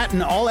 Hear that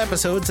in all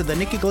episodes of the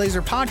Nikki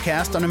Glaser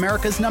Podcast on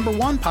America's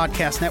 #1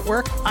 podcast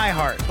network,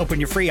 iHeart. Open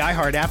your free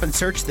iHeart app and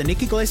search the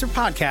Nikki Glaser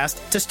Podcast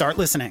to start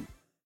listening.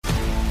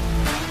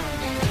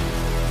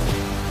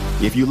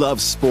 If you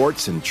love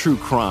sports and true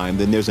crime,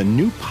 then there's a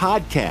new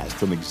podcast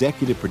from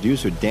executive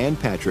producer Dan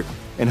Patrick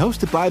and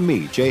hosted by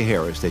me, Jay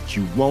Harris, that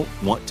you won't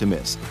want to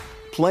miss.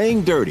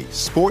 Playing Dirty: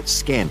 Sports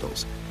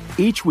Scandals.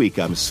 Each week,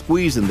 I'm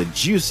squeezing the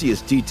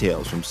juiciest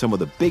details from some of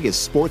the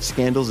biggest sports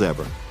scandals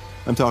ever.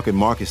 I'm talking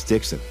Marcus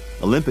Dixon,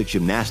 Olympic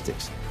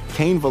gymnastics,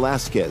 Cain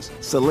Velasquez,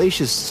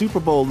 salacious Super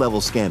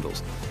Bowl-level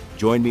scandals.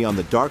 Join me on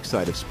the dark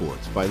side of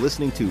sports by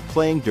listening to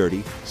Playing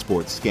Dirty: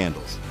 Sports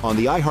Scandals on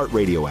the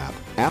iHeartRadio app,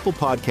 Apple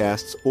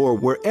Podcasts, or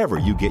wherever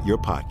you get your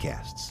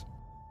podcasts.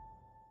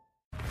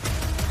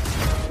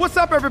 What's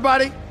up,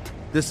 everybody?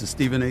 This is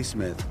Stephen A.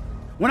 Smith.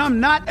 When I'm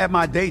not at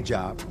my day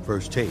job,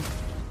 First Take,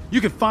 you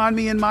can find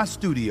me in my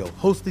studio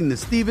hosting the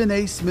Stephen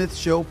A. Smith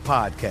Show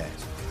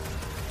podcast.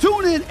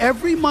 Tune in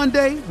every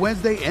Monday,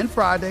 Wednesday, and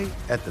Friday,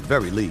 at the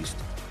very least,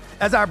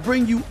 as I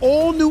bring you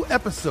all new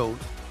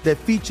episodes that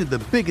feature the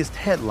biggest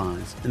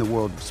headlines in the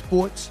world of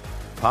sports,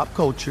 pop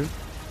culture,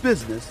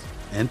 business,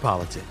 and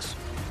politics.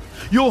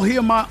 You'll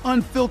hear my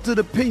unfiltered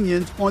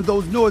opinions on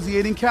those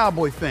nauseating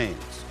Cowboy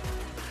fans,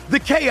 the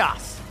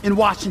chaos in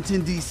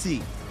Washington,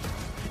 D.C.,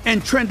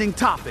 and trending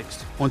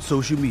topics on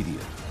social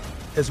media,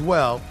 as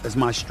well as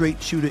my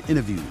straight shooter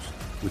interviews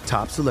with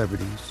top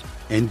celebrities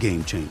and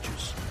game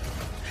changers.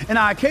 And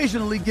I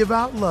occasionally give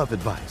out love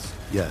advice.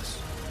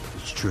 Yes,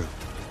 it's true.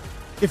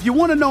 If you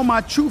want to know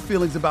my true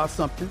feelings about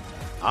something,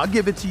 I'll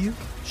give it to you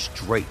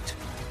straight.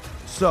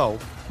 So,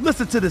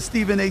 listen to the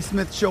Stephen A.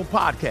 Smith Show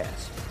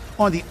podcast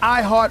on the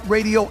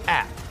iHeartRadio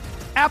app,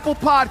 Apple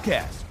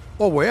Podcasts,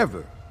 or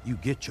wherever you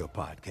get your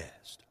podcast.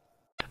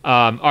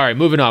 All right,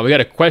 moving on. We got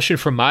a question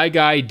from my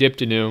guy,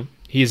 Diptanu.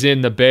 He's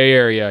in the Bay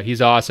Area.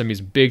 He's awesome. He's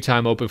a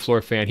big-time open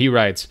floor fan. He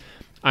writes,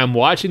 I'm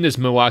watching this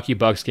Milwaukee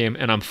Bucks game,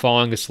 and I'm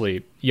falling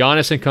asleep.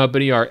 Giannis and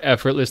company are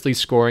effortlessly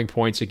scoring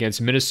points against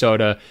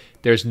Minnesota.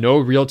 There's no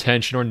real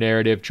tension or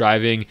narrative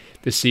driving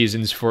the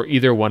seasons for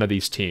either one of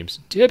these teams.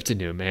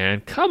 Diptanu,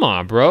 man. Come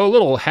on, bro. A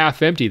little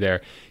half empty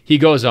there. He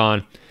goes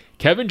on,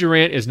 Kevin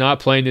Durant is not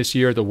playing this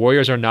year. The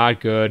Warriors are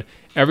not good.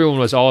 Everyone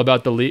was all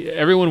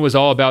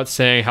about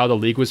saying how the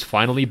league was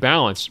finally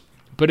balanced.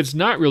 But it's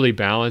not really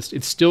balanced.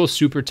 It's still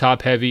super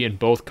top-heavy in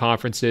both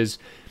conferences,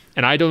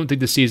 and I don't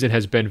think the season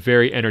has been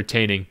very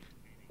entertaining.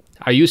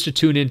 I used to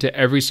tune into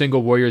every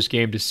single Warriors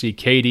game to see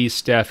KD,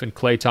 Steph, and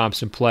Klay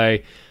Thompson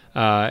play,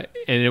 and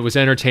it was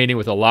entertaining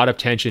with a lot of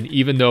tension,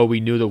 even though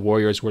we knew the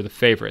Warriors were the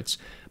favorites.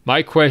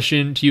 My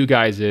question to you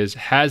guys is,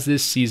 has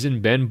this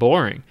season been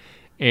boring?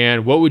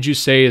 And what would you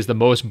say is the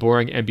most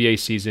boring NBA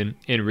season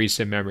in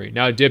recent memory?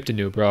 Now,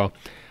 Diptanu, bro,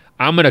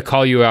 I'm going to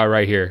call you out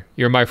right here.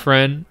 You're my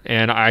friend,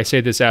 and I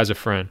say this as a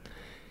friend.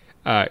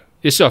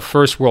 This is a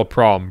first world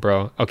problem,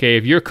 bro. Okay,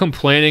 if you're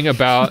complaining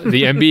about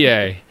the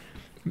NBA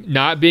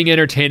not being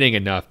entertaining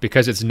enough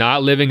because it's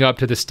not living up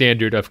to the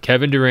standard of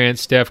Kevin Durant,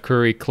 Steph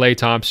Curry, Klay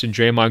Thompson,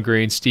 Draymond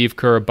Green, Steve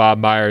Kerr, Bob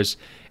Myers,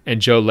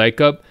 and Joe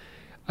Lacob,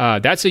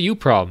 that's a you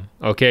problem,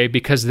 okay?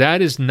 Because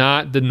that is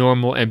not the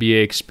normal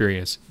NBA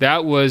experience.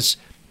 That was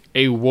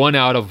a 1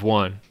 out of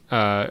 1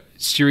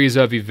 series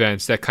of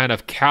events that kind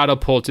of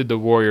catapulted the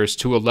Warriors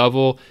to a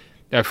level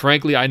that,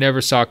 frankly, I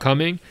never saw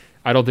coming.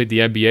 I don't think the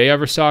NBA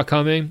ever saw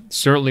coming.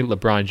 Certainly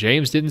LeBron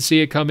James didn't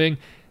see it coming.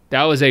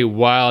 That was a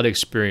wild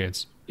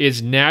experience.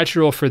 It's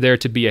natural for there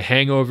to be a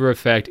hangover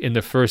effect in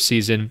the first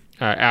season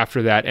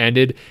after that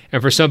ended.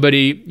 And for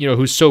somebody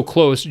who's so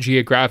close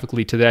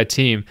geographically to that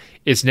team,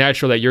 it's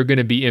natural that you're going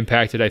to be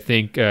impacted, I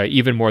think,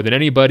 even more than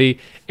anybody.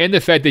 And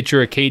the fact that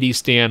you're a KD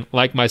stan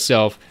like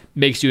myself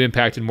makes you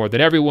impacted more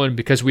than everyone,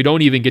 because we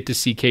don't even get to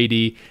see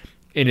KD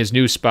in his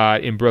new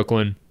spot in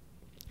Brooklyn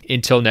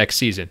until next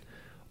season.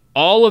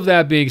 All of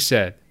that being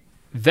said,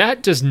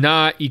 that does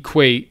not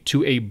equate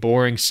to a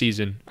boring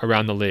season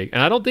around the league.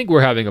 And I don't think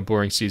we're having a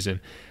boring season.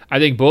 I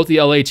think both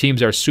the LA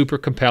teams are super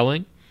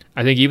compelling.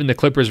 I think even the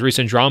Clippers'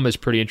 recent drama is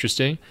pretty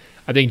interesting.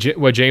 I think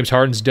what James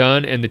Harden's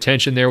done and the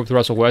tension there with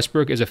Russell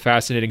Westbrook is a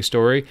fascinating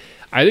story.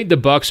 I think the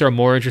Bucks are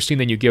more interesting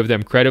than you give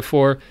them credit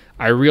for.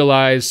 I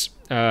realize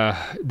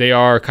they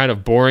are kind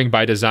of boring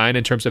by design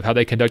in terms of how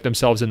they conduct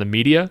themselves in the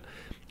media,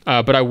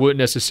 but I wouldn't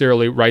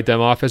necessarily write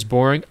them off as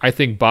boring. I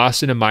think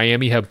Boston and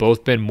Miami have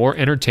both been more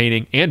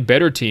entertaining and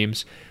better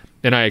teams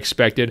than I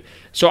expected.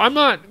 So I'm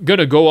not going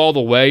to go all the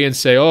way and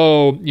say,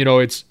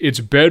 it's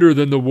better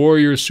than the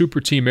Warriors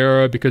super team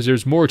era because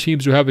there's more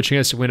teams who have a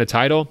chance to win a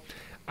title.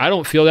 I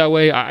don't feel that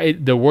way.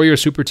 The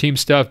Warriors super team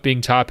stuff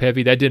being top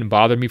heavy, that didn't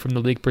bother me from the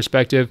league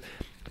perspective.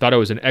 I thought it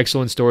was an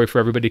excellent story for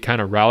everybody to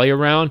kind of rally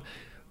around.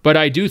 But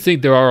I do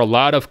think there are a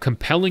lot of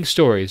compelling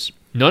stories.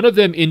 None of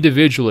them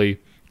individually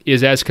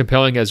is as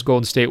compelling as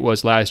Golden State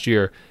was last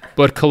year,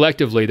 but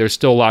collectively there's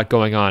still a lot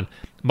going on.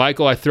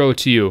 Michael, I throw it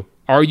to you.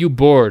 Are you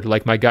bored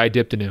like my guy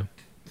Diptanu?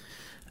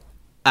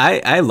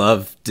 I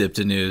love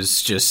Diptanu's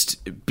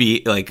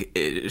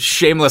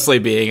shamelessly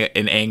being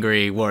an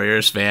angry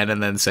Warriors fan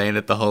and then saying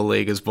that the whole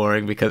league is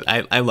boring because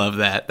I love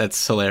that.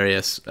 That's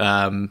hilarious.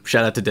 Shout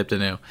out to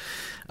Diptanu.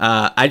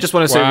 I just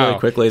want to say really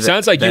quickly that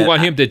sounds like you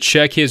want him to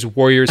check his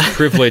Warriors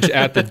privilege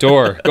at the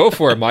door. Go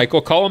for it,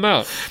 Michael. Call him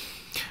out.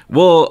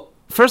 Well,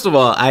 first of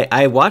all,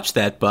 I watched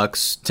that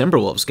Bucks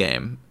Timberwolves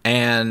game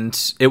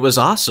and it was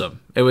awesome.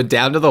 It went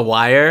down to the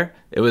wire.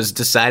 It was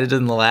decided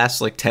in the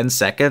last 10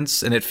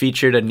 seconds, and it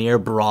featured a near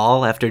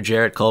brawl after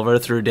Jarrett Culver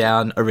threw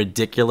down a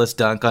ridiculous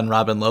dunk on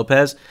Robin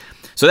Lopez.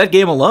 So that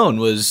game alone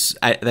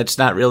that's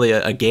not really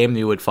a game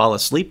you would fall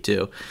asleep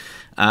to.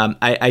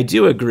 I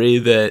do agree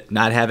that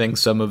not having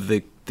some of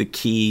the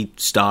key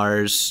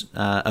stars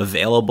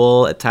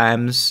available at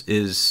times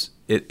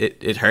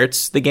it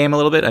hurts the game a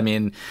little bit. I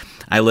mean,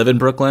 I live in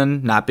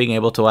Brooklyn. Not being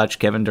able to watch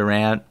Kevin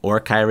Durant or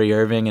Kyrie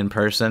Irving in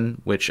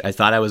person, which I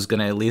thought I was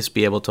going to at least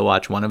be able to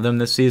watch one of them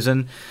this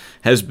season,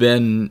 has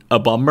been a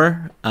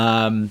bummer.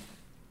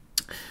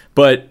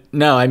 But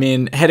no, I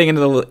mean, heading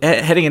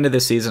into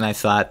this season, I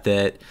thought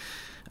that.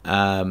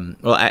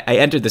 I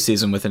entered the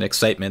season with an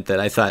excitement that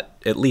I thought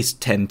at least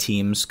 10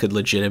 teams could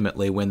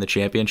legitimately win the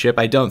championship.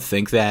 I don't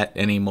think that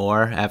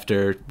anymore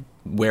after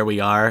where we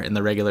are in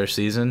the regular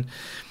season.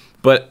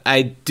 But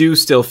I do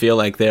still feel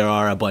like there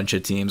are a bunch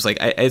of teams.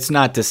 It's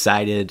not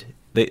decided.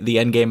 The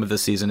end game of the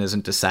season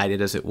isn't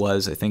decided as it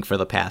was, I think, for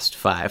the past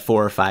 4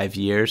 or 5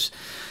 years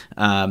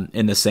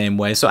in the same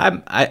way. So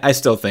I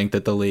still think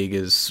that the league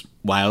is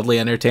wildly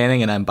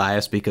entertaining, and I'm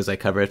biased because I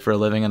cover it for a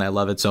living and I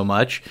love it so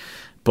much.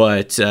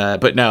 But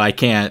no, I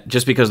can't.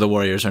 Just because the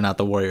Warriors are not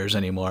the Warriors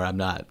anymore, I'm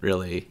not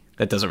really.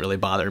 That doesn't really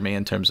bother me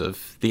in terms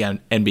of the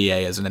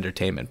NBA as an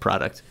entertainment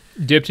product.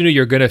 Diptanu,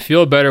 you're going to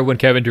feel better when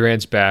Kevin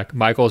Durant's back.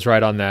 Michael's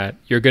right on that.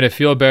 You're going to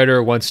feel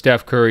better once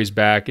Steph Curry's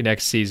back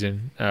next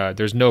season.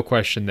 There's no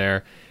question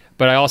there.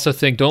 But I also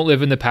think don't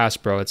live in the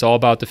past, bro. It's all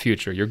about the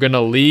future. You're going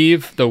to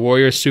leave the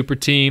Warriors super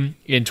team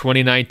in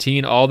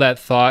 2019, all that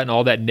thought and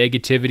all that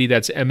negativity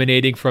that's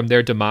emanating from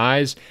their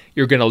demise,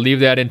 you're going to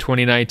leave that in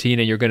 2019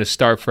 and you're going to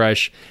start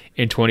fresh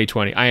in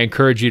 2020. I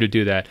encourage you to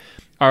do that.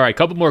 All right,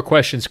 couple more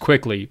questions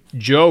quickly.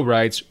 Joe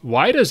writes,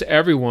 why does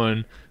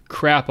everyone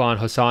crap on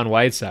Hassan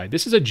Whiteside?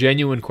 This is a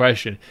genuine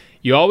question.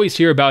 You always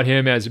hear about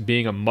him as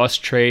being a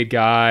must-trade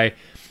guy,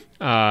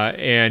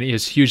 and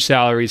his huge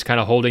salary is kind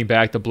of holding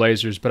back the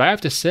Blazers. But I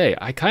have to say,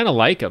 I kind of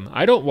like him.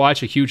 I don't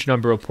watch a huge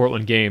number of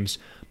Portland games,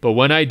 but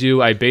when I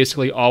do, I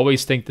basically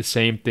always think the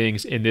same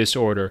things in this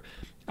order.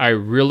 I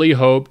really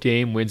hope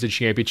Dame wins a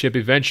championship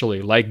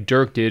eventually, like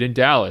Dirk did in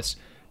Dallas.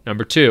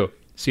 Number 2,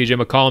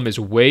 CJ McCollum is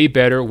way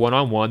better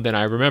one-on-one than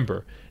I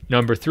remember.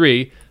 Number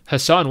 3,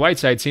 Hassan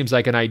Whiteside seems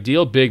like an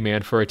ideal big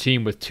man for a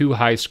team with 2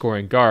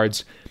 high-scoring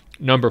guards.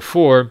 Number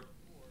 4,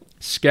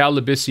 Skal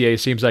Labissière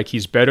seems like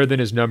he's better than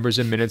his numbers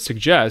and minutes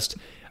suggest.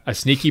 A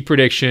sneaky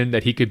prediction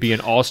that he could be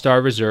an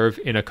all-star reserve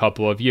in a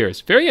couple of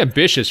years. Very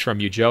ambitious from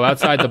you, Joe,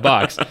 outside the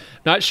box.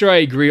 Not sure I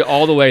agree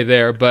all the way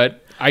there,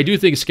 but I do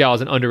think Skal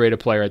is an underrated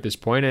player at this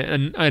point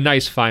and a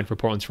nice find for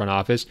Portland's front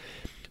office.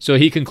 So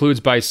he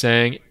concludes by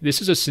saying,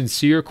 this is a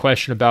sincere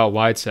question about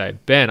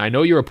Whiteside. Ben, I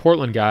know you're a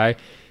Portland guy,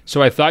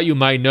 so I thought you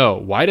might know.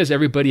 Why does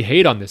everybody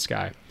hate on this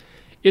guy?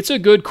 It's a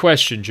good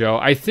question, Joe.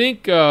 I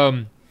think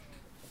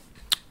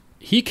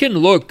he can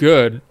look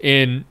good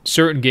in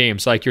certain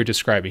games like you're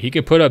describing. He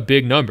can put up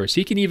big numbers.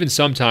 He can even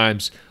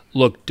sometimes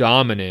look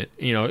dominant,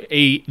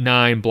 8,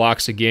 9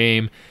 blocks a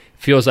game.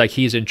 Feels like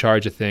he's in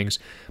charge of things.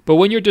 But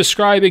when you're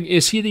describing,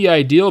 is he the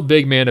ideal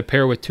big man to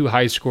pair with 2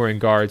 high-scoring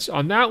guards?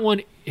 On that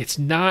one, it's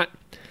not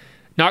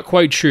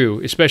quite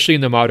true, especially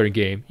in the modern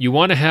game. You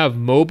want to have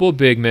mobile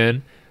big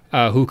men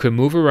who can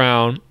move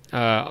around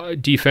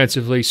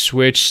defensively,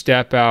 switch,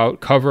 step out,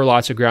 cover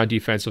lots of ground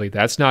defensively.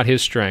 That's not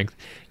his strength.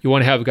 You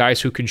want to have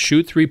guys who can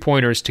shoot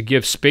three-pointers to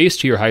give space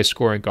to your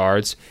high-scoring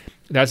guards.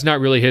 That's not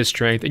really his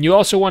strength. And you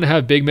also want to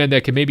have big men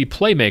that can maybe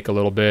play make a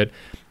little bit,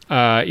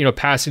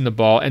 passing the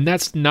ball, and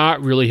that's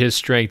not really his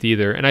strength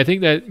either. And I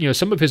think that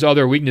some of his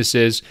other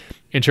weaknesses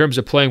in terms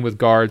of playing with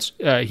guards,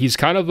 he's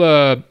kind of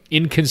a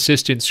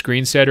inconsistent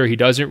screen setter. He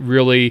doesn't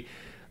really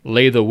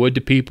lay the wood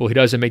to people. He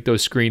doesn't make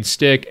those screens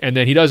stick. And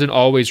then he doesn't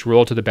always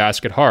roll to the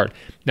basket hard.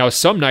 Now,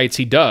 some nights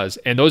he does.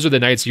 And those are the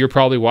nights you're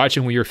probably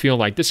watching when you're feeling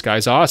like, this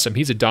guy's awesome.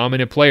 He's a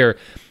dominant player.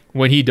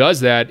 When he does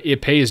that,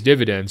 it pays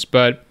dividends.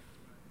 But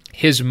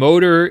his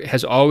motor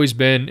has always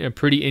been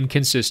pretty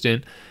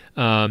inconsistent.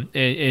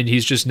 And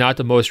he's just not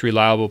the most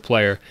reliable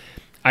player.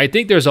 I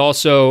think there's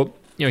also,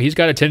 he's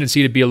got a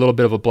tendency to be a little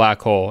bit of a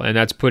black hole, and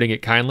that's putting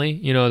it kindly.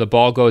 The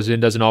ball goes in,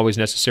 doesn't always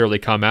necessarily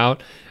come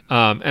out.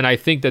 And I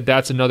think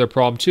that's another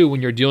problem too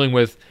when you're dealing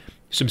with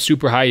some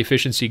super high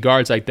efficiency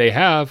guards like they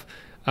have.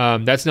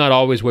 That's not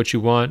always what you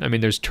want. I mean,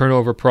 there's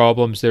turnover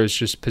problems, there's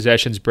just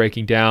possessions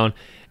breaking down,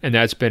 and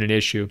that's been an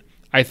issue.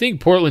 I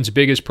think Portland's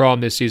biggest problem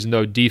this season,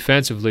 though,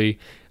 defensively,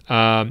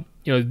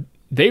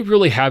 they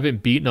really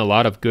haven't beaten a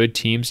lot of good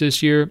teams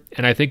this year,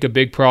 and I think a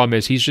big problem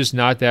is he's just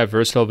not that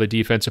versatile of a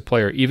defensive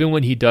player. Even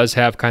when he does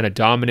have kind of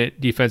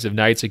dominant defensive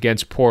nights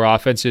against poor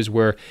offenses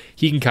where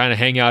he can kind of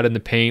hang out in the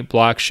paint,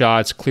 block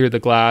shots, clear the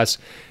glass,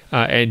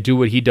 and do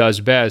what he does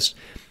best,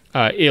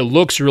 it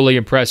looks really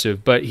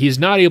impressive, but he's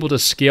not able to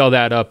scale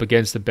that up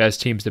against the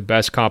best teams, the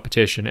best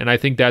competition, and I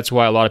think that's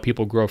why a lot of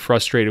people grow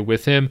frustrated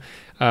with him.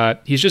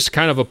 He's just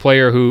kind of a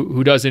player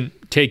who doesn't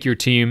take your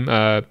team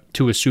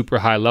to a super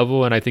high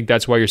level, and I think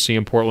that's why you're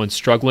seeing Portland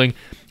struggling.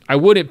 I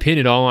wouldn't pin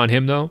it all on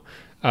him, though.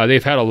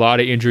 They've had a lot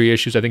of injury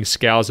issues. I think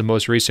Scal's the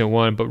most recent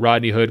one, but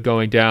Rodney Hood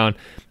going down,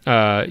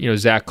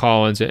 Zach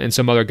Collins, and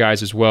some other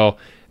guys as well.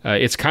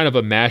 It's kind of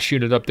a mash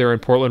unit up there in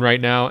Portland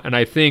right now, and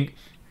I think,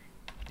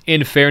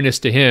 in fairness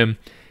to him,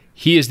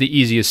 he is the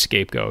easiest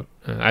scapegoat.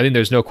 I think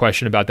there's no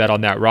question about that on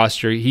that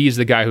roster. He's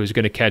the guy who's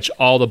going to catch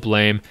all the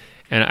blame,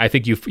 and I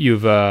think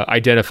you've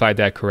identified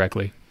that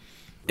correctly.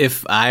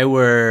 If I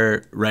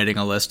were writing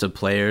a list of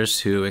players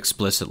who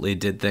explicitly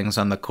did things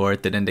on the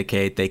court that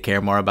indicate they care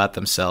more about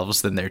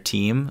themselves than their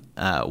team,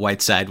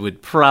 Whiteside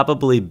would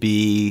probably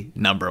be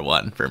number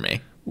one for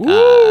me.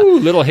 Ooh,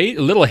 little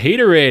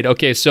haterade.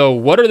 Okay, so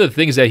what are the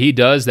things that he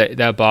does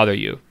that bother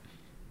you?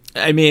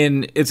 I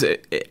mean,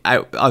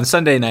 on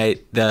Sunday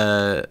night,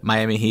 the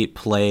Miami Heat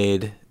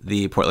played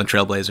the Portland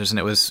Trailblazers, and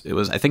it was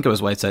I think it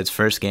was Whiteside's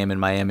first game in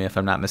Miami, if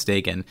I'm not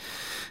mistaken,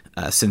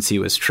 since he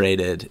was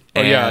traded.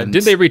 Oh, yeah.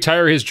 Did they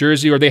retire his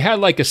jersey, or they had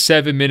like a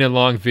 7-minute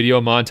long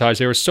video montage?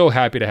 They were so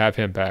happy to have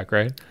him back,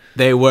 right?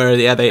 They were,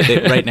 yeah. They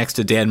right next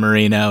to Dan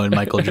Marino and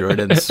Michael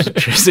Jordan's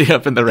jersey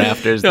up in the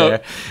rafters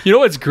there. You know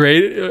what's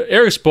great?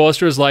 Eric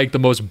Spoelstra is like the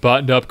most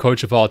buttoned-up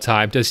coach of all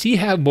time. Does he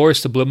have more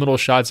subliminal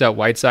shots at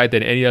Whiteside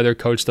than any other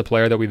coach, the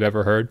player that we've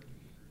ever heard?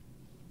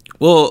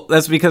 Well,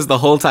 that's because the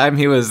whole time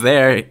he was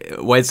there,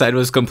 Whiteside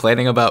was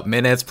complaining about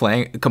minutes,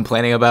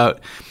 complaining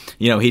about,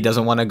 he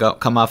doesn't want to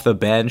come off the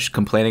bench,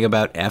 complaining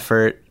about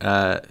effort,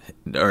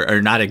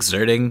 or not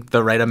exerting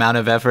the right amount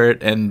of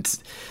effort. And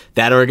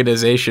that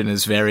organization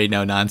is very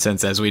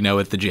no-nonsense, as we know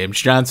with the James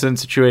Johnson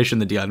situation,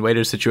 the Dion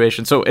Waiters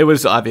situation. So it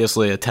was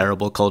obviously a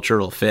terrible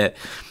cultural fit.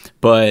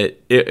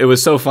 But it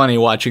was so funny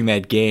watching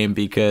that game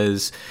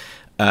because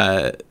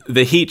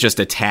the Heat just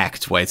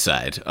attacked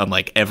Whiteside on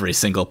like every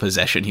single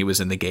possession he was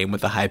in the game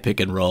with the high pick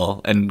and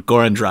roll. And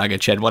Goran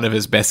Dragic had one of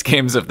his best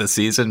games of the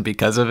season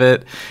because of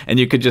it. And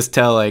you could just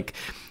tell like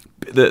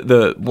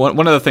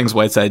one of the things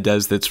Whiteside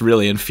does that's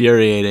really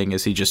infuriating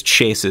is he just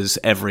chases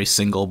every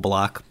single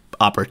block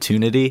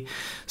opportunity.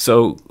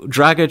 So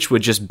Dragic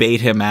would just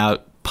bait him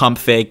out, pump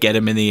fake, get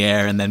him in the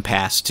air, and then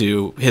pass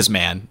to his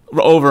man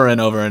over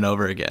and over and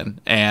over again.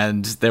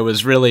 And there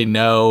was really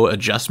no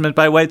adjustment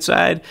by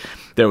Whiteside.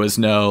 There was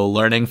no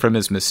learning from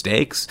his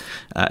mistakes.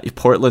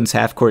 Portland's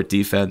half-court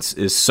defense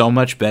is so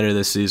much better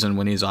this season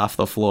when he's off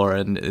the floor,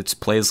 and it's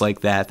plays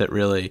like that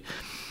really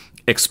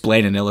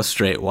explain and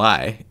illustrate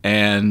why.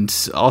 And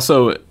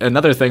also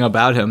another thing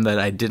about him that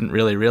I didn't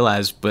really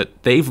realize,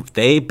 but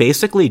they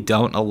basically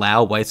don't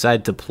allow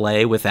Whiteside to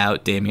play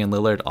without Damian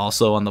Lillard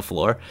also on the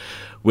floor,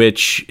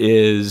 which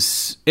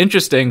is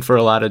interesting for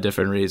a lot of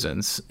different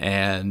reasons,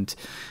 and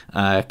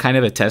kind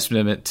of a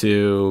testament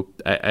to,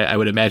 I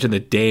would imagine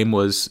that Dame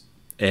was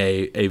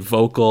a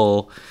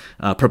vocal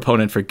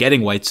proponent for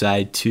getting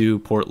Whiteside to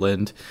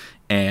Portland,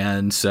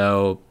 and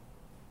so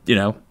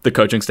the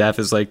coaching staff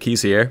is like,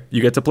 he's here,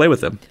 you get to play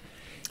with him.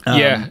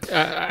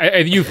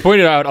 You've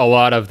pointed out a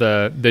lot of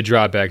the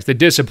drawbacks. The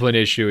discipline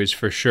issue is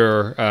for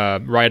sure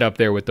right up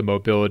there with the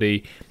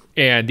mobility,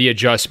 and the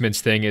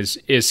adjustments thing is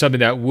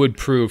something that would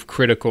prove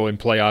critical in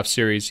playoff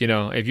series.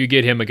 If you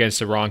get him against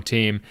the wrong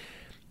team,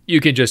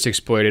 you can just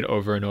exploit it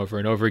over and over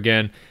and over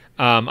again.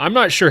 I'm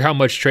not sure how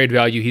much trade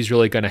value he's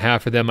really going to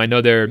have for them. I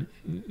know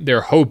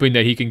they're hoping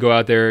that he can go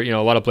out there.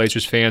 A lot of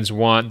Blazers fans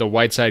want the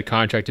Whiteside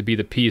contract to be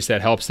the piece that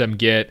helps them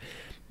get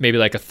maybe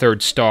like a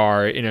third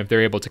star, if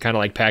they're able to kind of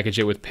like package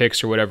it with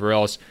picks or whatever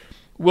else.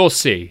 We'll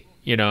see.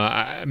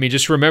 I mean,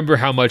 just remember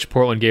how much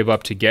Portland gave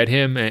up to get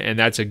him, and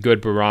that's a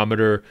good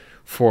barometer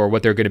for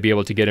what they're going to be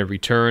able to get in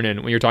return. And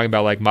when you're talking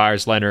about like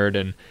Myers Leonard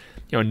and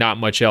not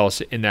much else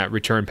in that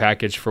return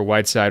package for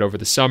Whiteside over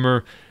the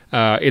summer,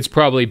 it's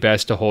probably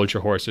best to hold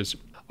your horses.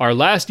 Our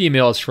last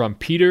email is from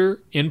Peter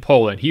in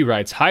Poland. He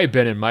writes, "Hi,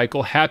 Ben and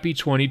Michael. Happy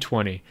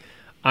 2020.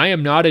 I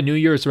am not a New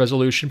Year's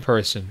resolution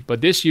person,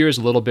 but this year is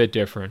a little bit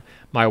different.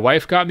 My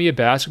wife got me a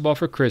basketball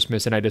for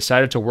Christmas, and I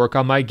decided to work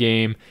on my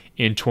game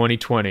in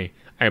 2020.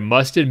 I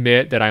must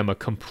admit that I'm a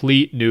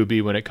complete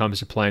newbie when it comes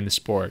to playing the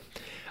sport.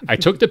 I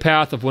took the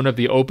path of one of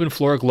the Open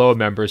Floor Glow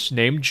members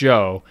named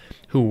Joe,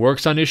 who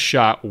works on his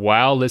shot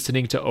while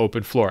listening to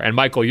Open Floor. And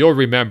Michael, you'll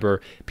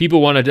remember,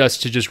 people wanted us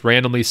to just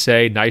randomly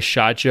say, "Nice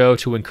shot, Joe,"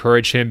 to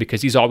encourage him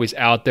because he's always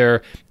out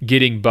there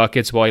getting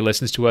buckets while he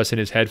listens to us in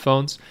his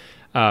headphones.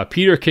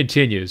 Peter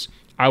continues,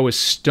 I was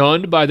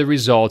stunned by the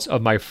results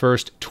of my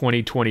first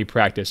 2020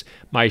 practice.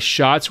 My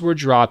shots were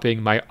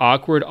dropping. My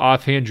awkward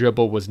offhand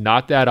dribble was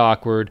not that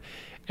awkward.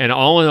 And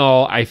all in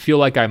all, I feel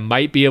like I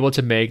might be able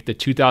to make the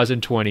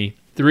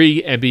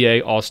 2023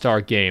 NBA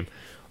All-Star game.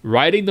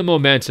 Riding the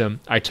momentum,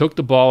 I took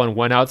the ball and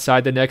went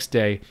outside the next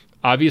day.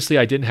 Obviously,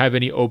 I didn't have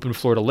any Open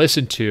Floor to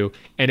listen to,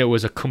 and it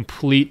was a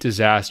complete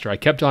disaster. I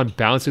kept on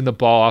bouncing the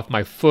ball off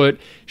my foot,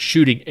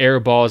 shooting air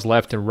balls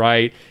left and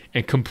right,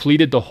 and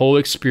completed the whole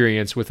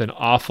experience with an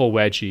awful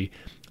wedgie.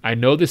 I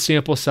know the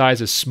sample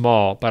size is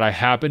small, but I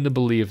happen to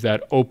believe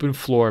that Open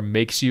Floor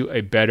makes you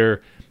a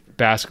better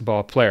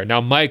basketball player.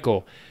 Now,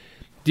 Michael,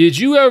 did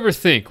you ever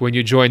think when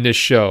you joined this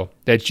show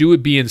that you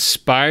would be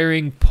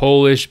inspiring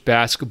Polish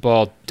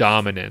basketball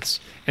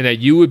dominance and that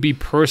you would be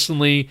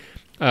personally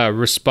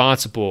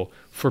responsible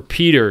for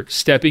Peter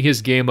stepping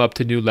his game up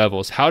to new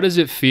levels? How does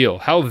it feel?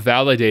 How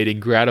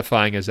validating,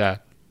 gratifying is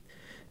that?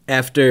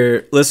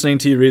 After listening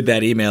to you read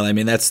that email, I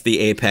mean, that's the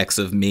apex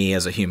of me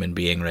as a human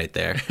being right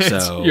there.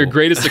 So your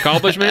greatest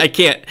accomplishment? I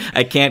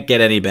can't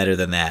get any better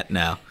than that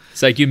now.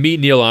 It's like you meet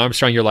Neil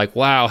Armstrong, you're like,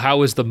 wow, how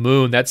was the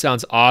moon? That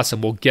sounds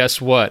awesome. Well, guess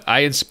what?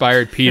 I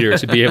inspired Peter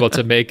to be able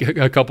to make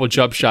a couple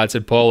jump shots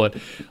in Poland.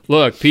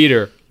 Look,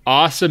 Peter,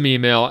 awesome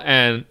email.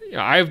 And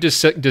I've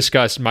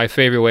discussed my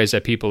favorite ways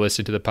that people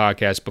listen to the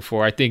podcast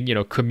before. I think,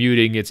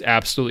 commuting, it's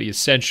absolutely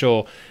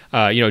essential.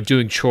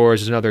 Doing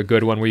chores is another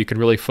good one where you can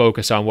really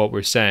focus on what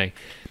we're saying.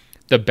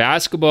 The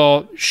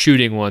basketball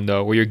shooting one,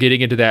 though, where you're getting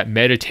into that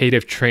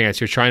meditative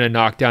trance, you're trying to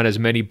knock down as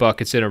many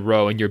buckets in a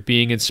row and you're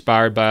being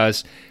inspired by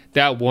us,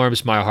 that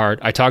warms my heart.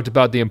 I talked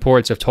about the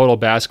importance of total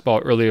basketball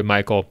earlier,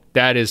 Michael.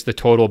 That is the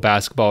total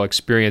basketball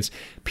experience.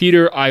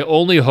 Peter, I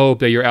only hope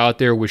that you're out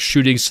there with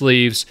shooting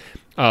sleeves,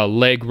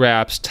 leg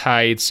wraps,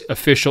 tights,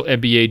 official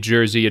NBA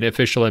jersey, and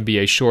official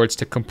NBA shorts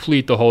to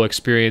complete the whole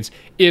experience.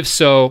 If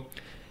so,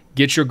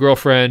 get your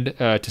girlfriend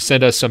to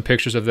send us some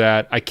pictures of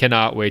that. I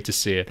cannot wait to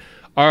see it.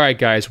 All right,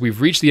 guys, we've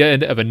reached the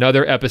end of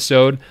another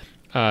episode.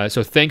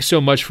 So thanks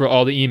so much for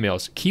all the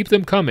emails. Keep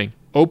them coming.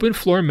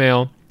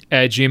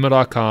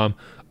 openfloormail@gmail.com.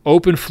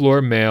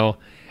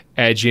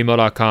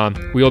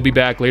 openfloormail@gmail.com. We'll be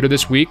back later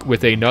this week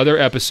with another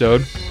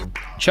episode.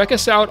 Check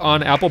us out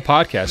on Apple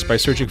Podcasts by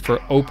searching for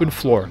Open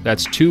Floor.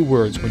 That's 2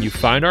 words. When you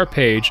find our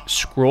page,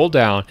 scroll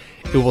down.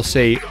 It will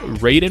say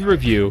rate and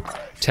review.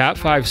 Tap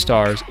 5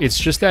 stars. It's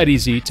just that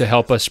easy to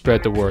help us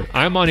spread the word.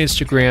 I'm on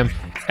Instagram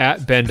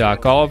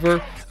 @Ben.Golliver.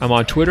 I'm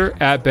on Twitter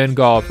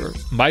 @BenGolliver.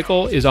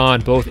 Michael is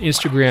on both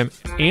Instagram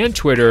and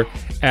Twitter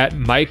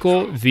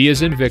 @Michael V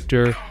as in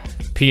Victor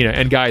Pina.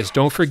 And guys,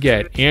 don't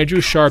forget,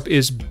 Andrew Sharp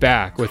is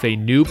back with a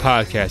new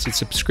podcast. It's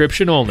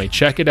subscription only.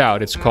 Check it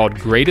out. It's called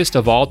Greatest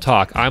of All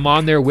Talk. I'm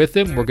on there with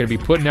him. We're going to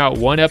be putting out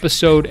 1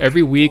 episode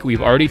every week.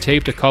 We've already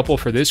taped a couple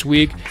for this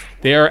week.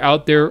 They are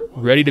out there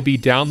ready to be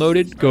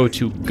downloaded. Go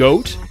to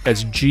GOAT,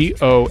 that's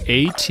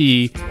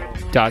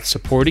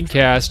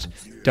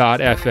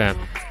GOAT.supportingcast.fm.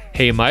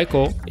 Hey,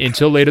 Michael,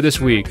 until later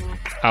this week,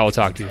 I will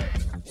talk to you.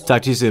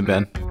 Talk to you soon,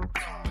 Ben.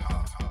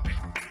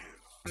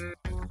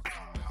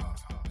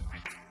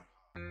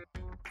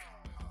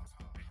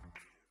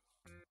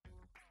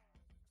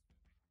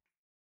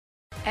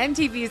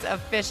 MTV's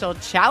official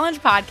Challenge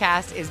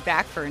podcast is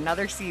back for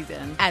another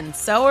season. And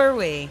so are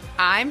we.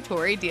 I'm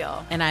Tori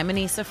Deal. And I'm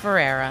Anissa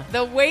Ferreira.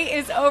 The wait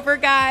is over,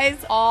 guys.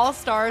 All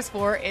Stars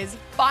 4 is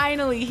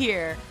finally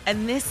here.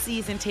 And this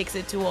season takes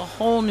it to a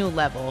whole new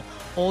level.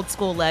 Old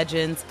school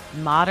legends,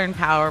 modern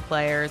power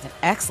players, and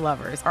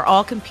ex-lovers are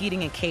all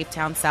competing in Cape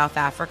Town, South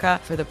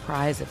Africa for the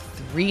prize of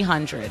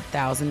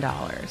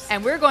 $300,000.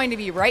 And we're going to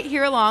be right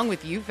here along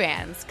with you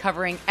fans,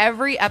 covering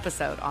every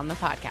episode on the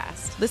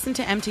podcast. Listen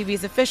to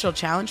MTV's official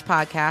Challenge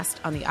podcast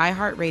on the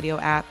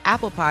iHeartRadio app,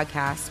 Apple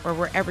Podcasts, or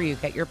wherever you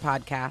get your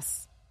podcasts.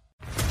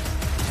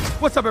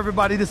 What's up,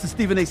 everybody? This is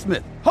Stephen A.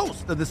 Smith,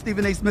 host of the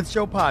Stephen A. Smith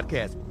Show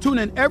podcast. Tune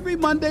in every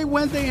Monday,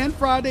 Wednesday, and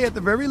Friday at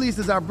the very least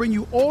as I bring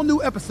you all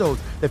new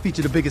episodes that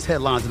feature the biggest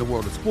headlines in the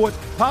world of sports,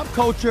 pop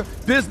culture,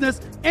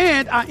 business,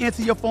 and I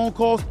answer your phone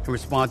calls and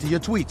respond to your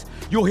tweets.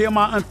 You'll hear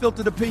my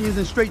unfiltered opinions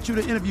and straight-shooter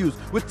interviews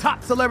with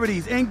top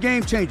celebrities and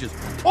game changers.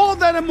 All of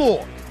that and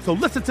more. So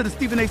listen to the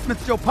Stephen A.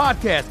 Smith Show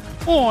podcast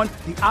on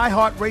the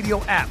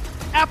iHeartRadio app,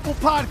 Apple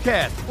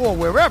Podcasts, or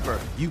wherever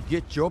you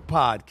get your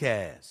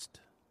podcast.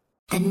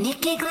 The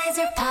Nikki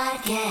Glaser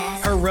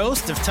Podcast. Her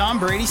roast of Tom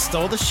Brady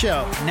stole the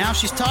show. Now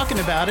she's talking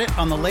about it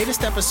on the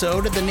latest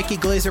episode of the Nikki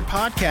Glaser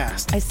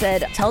Podcast. I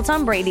said, tell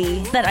Tom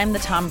Brady that I'm the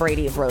Tom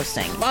Brady of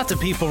roasting. Lots of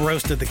people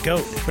roasted the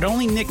GOAT, but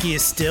only Nikki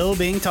is still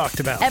being talked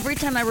about. Every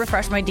time I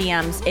refresh my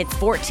DMs, it's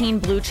 14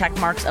 blue check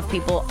marks of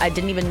people I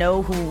didn't even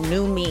know who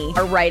knew me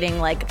are writing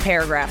like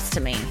paragraphs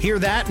to me. Hear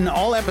that in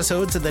all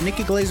episodes of the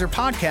Nikki Glaser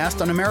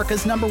Podcast on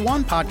America's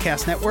 #1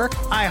 podcast network,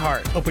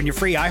 iHeart. Open your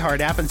free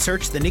iHeart app and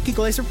search the Nikki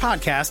Glaser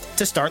Podcast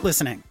to start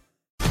listening.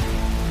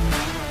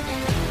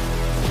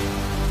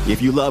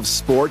 If you love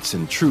sports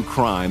and true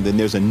crime, then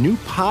there's a new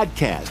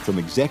podcast from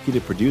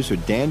executive producer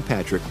Dan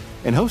Patrick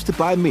and hosted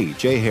by me,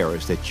 Jay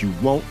Harris, that you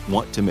won't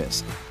want to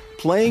miss.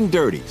 Playing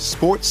Dirty: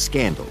 Sports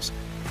Scandals.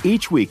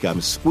 Each week,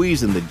 I'm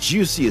squeezing the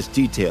juiciest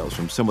details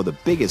from some of the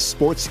biggest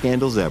sports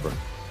scandals ever.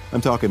 I'm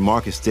talking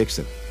Marcus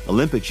Dixon,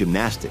 Olympic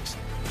gymnastics,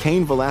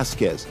 Cain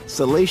Velasquez,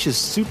 salacious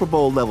Super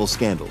Bowl-level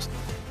scandals.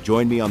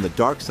 Join me on the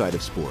dark side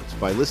of sports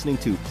by listening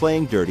to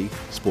Playing Dirty: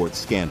 Sports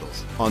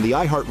Scandals on the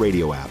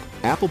iHeartRadio app,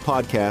 Apple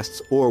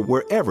Podcasts, or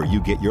wherever you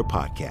get your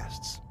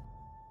podcasts.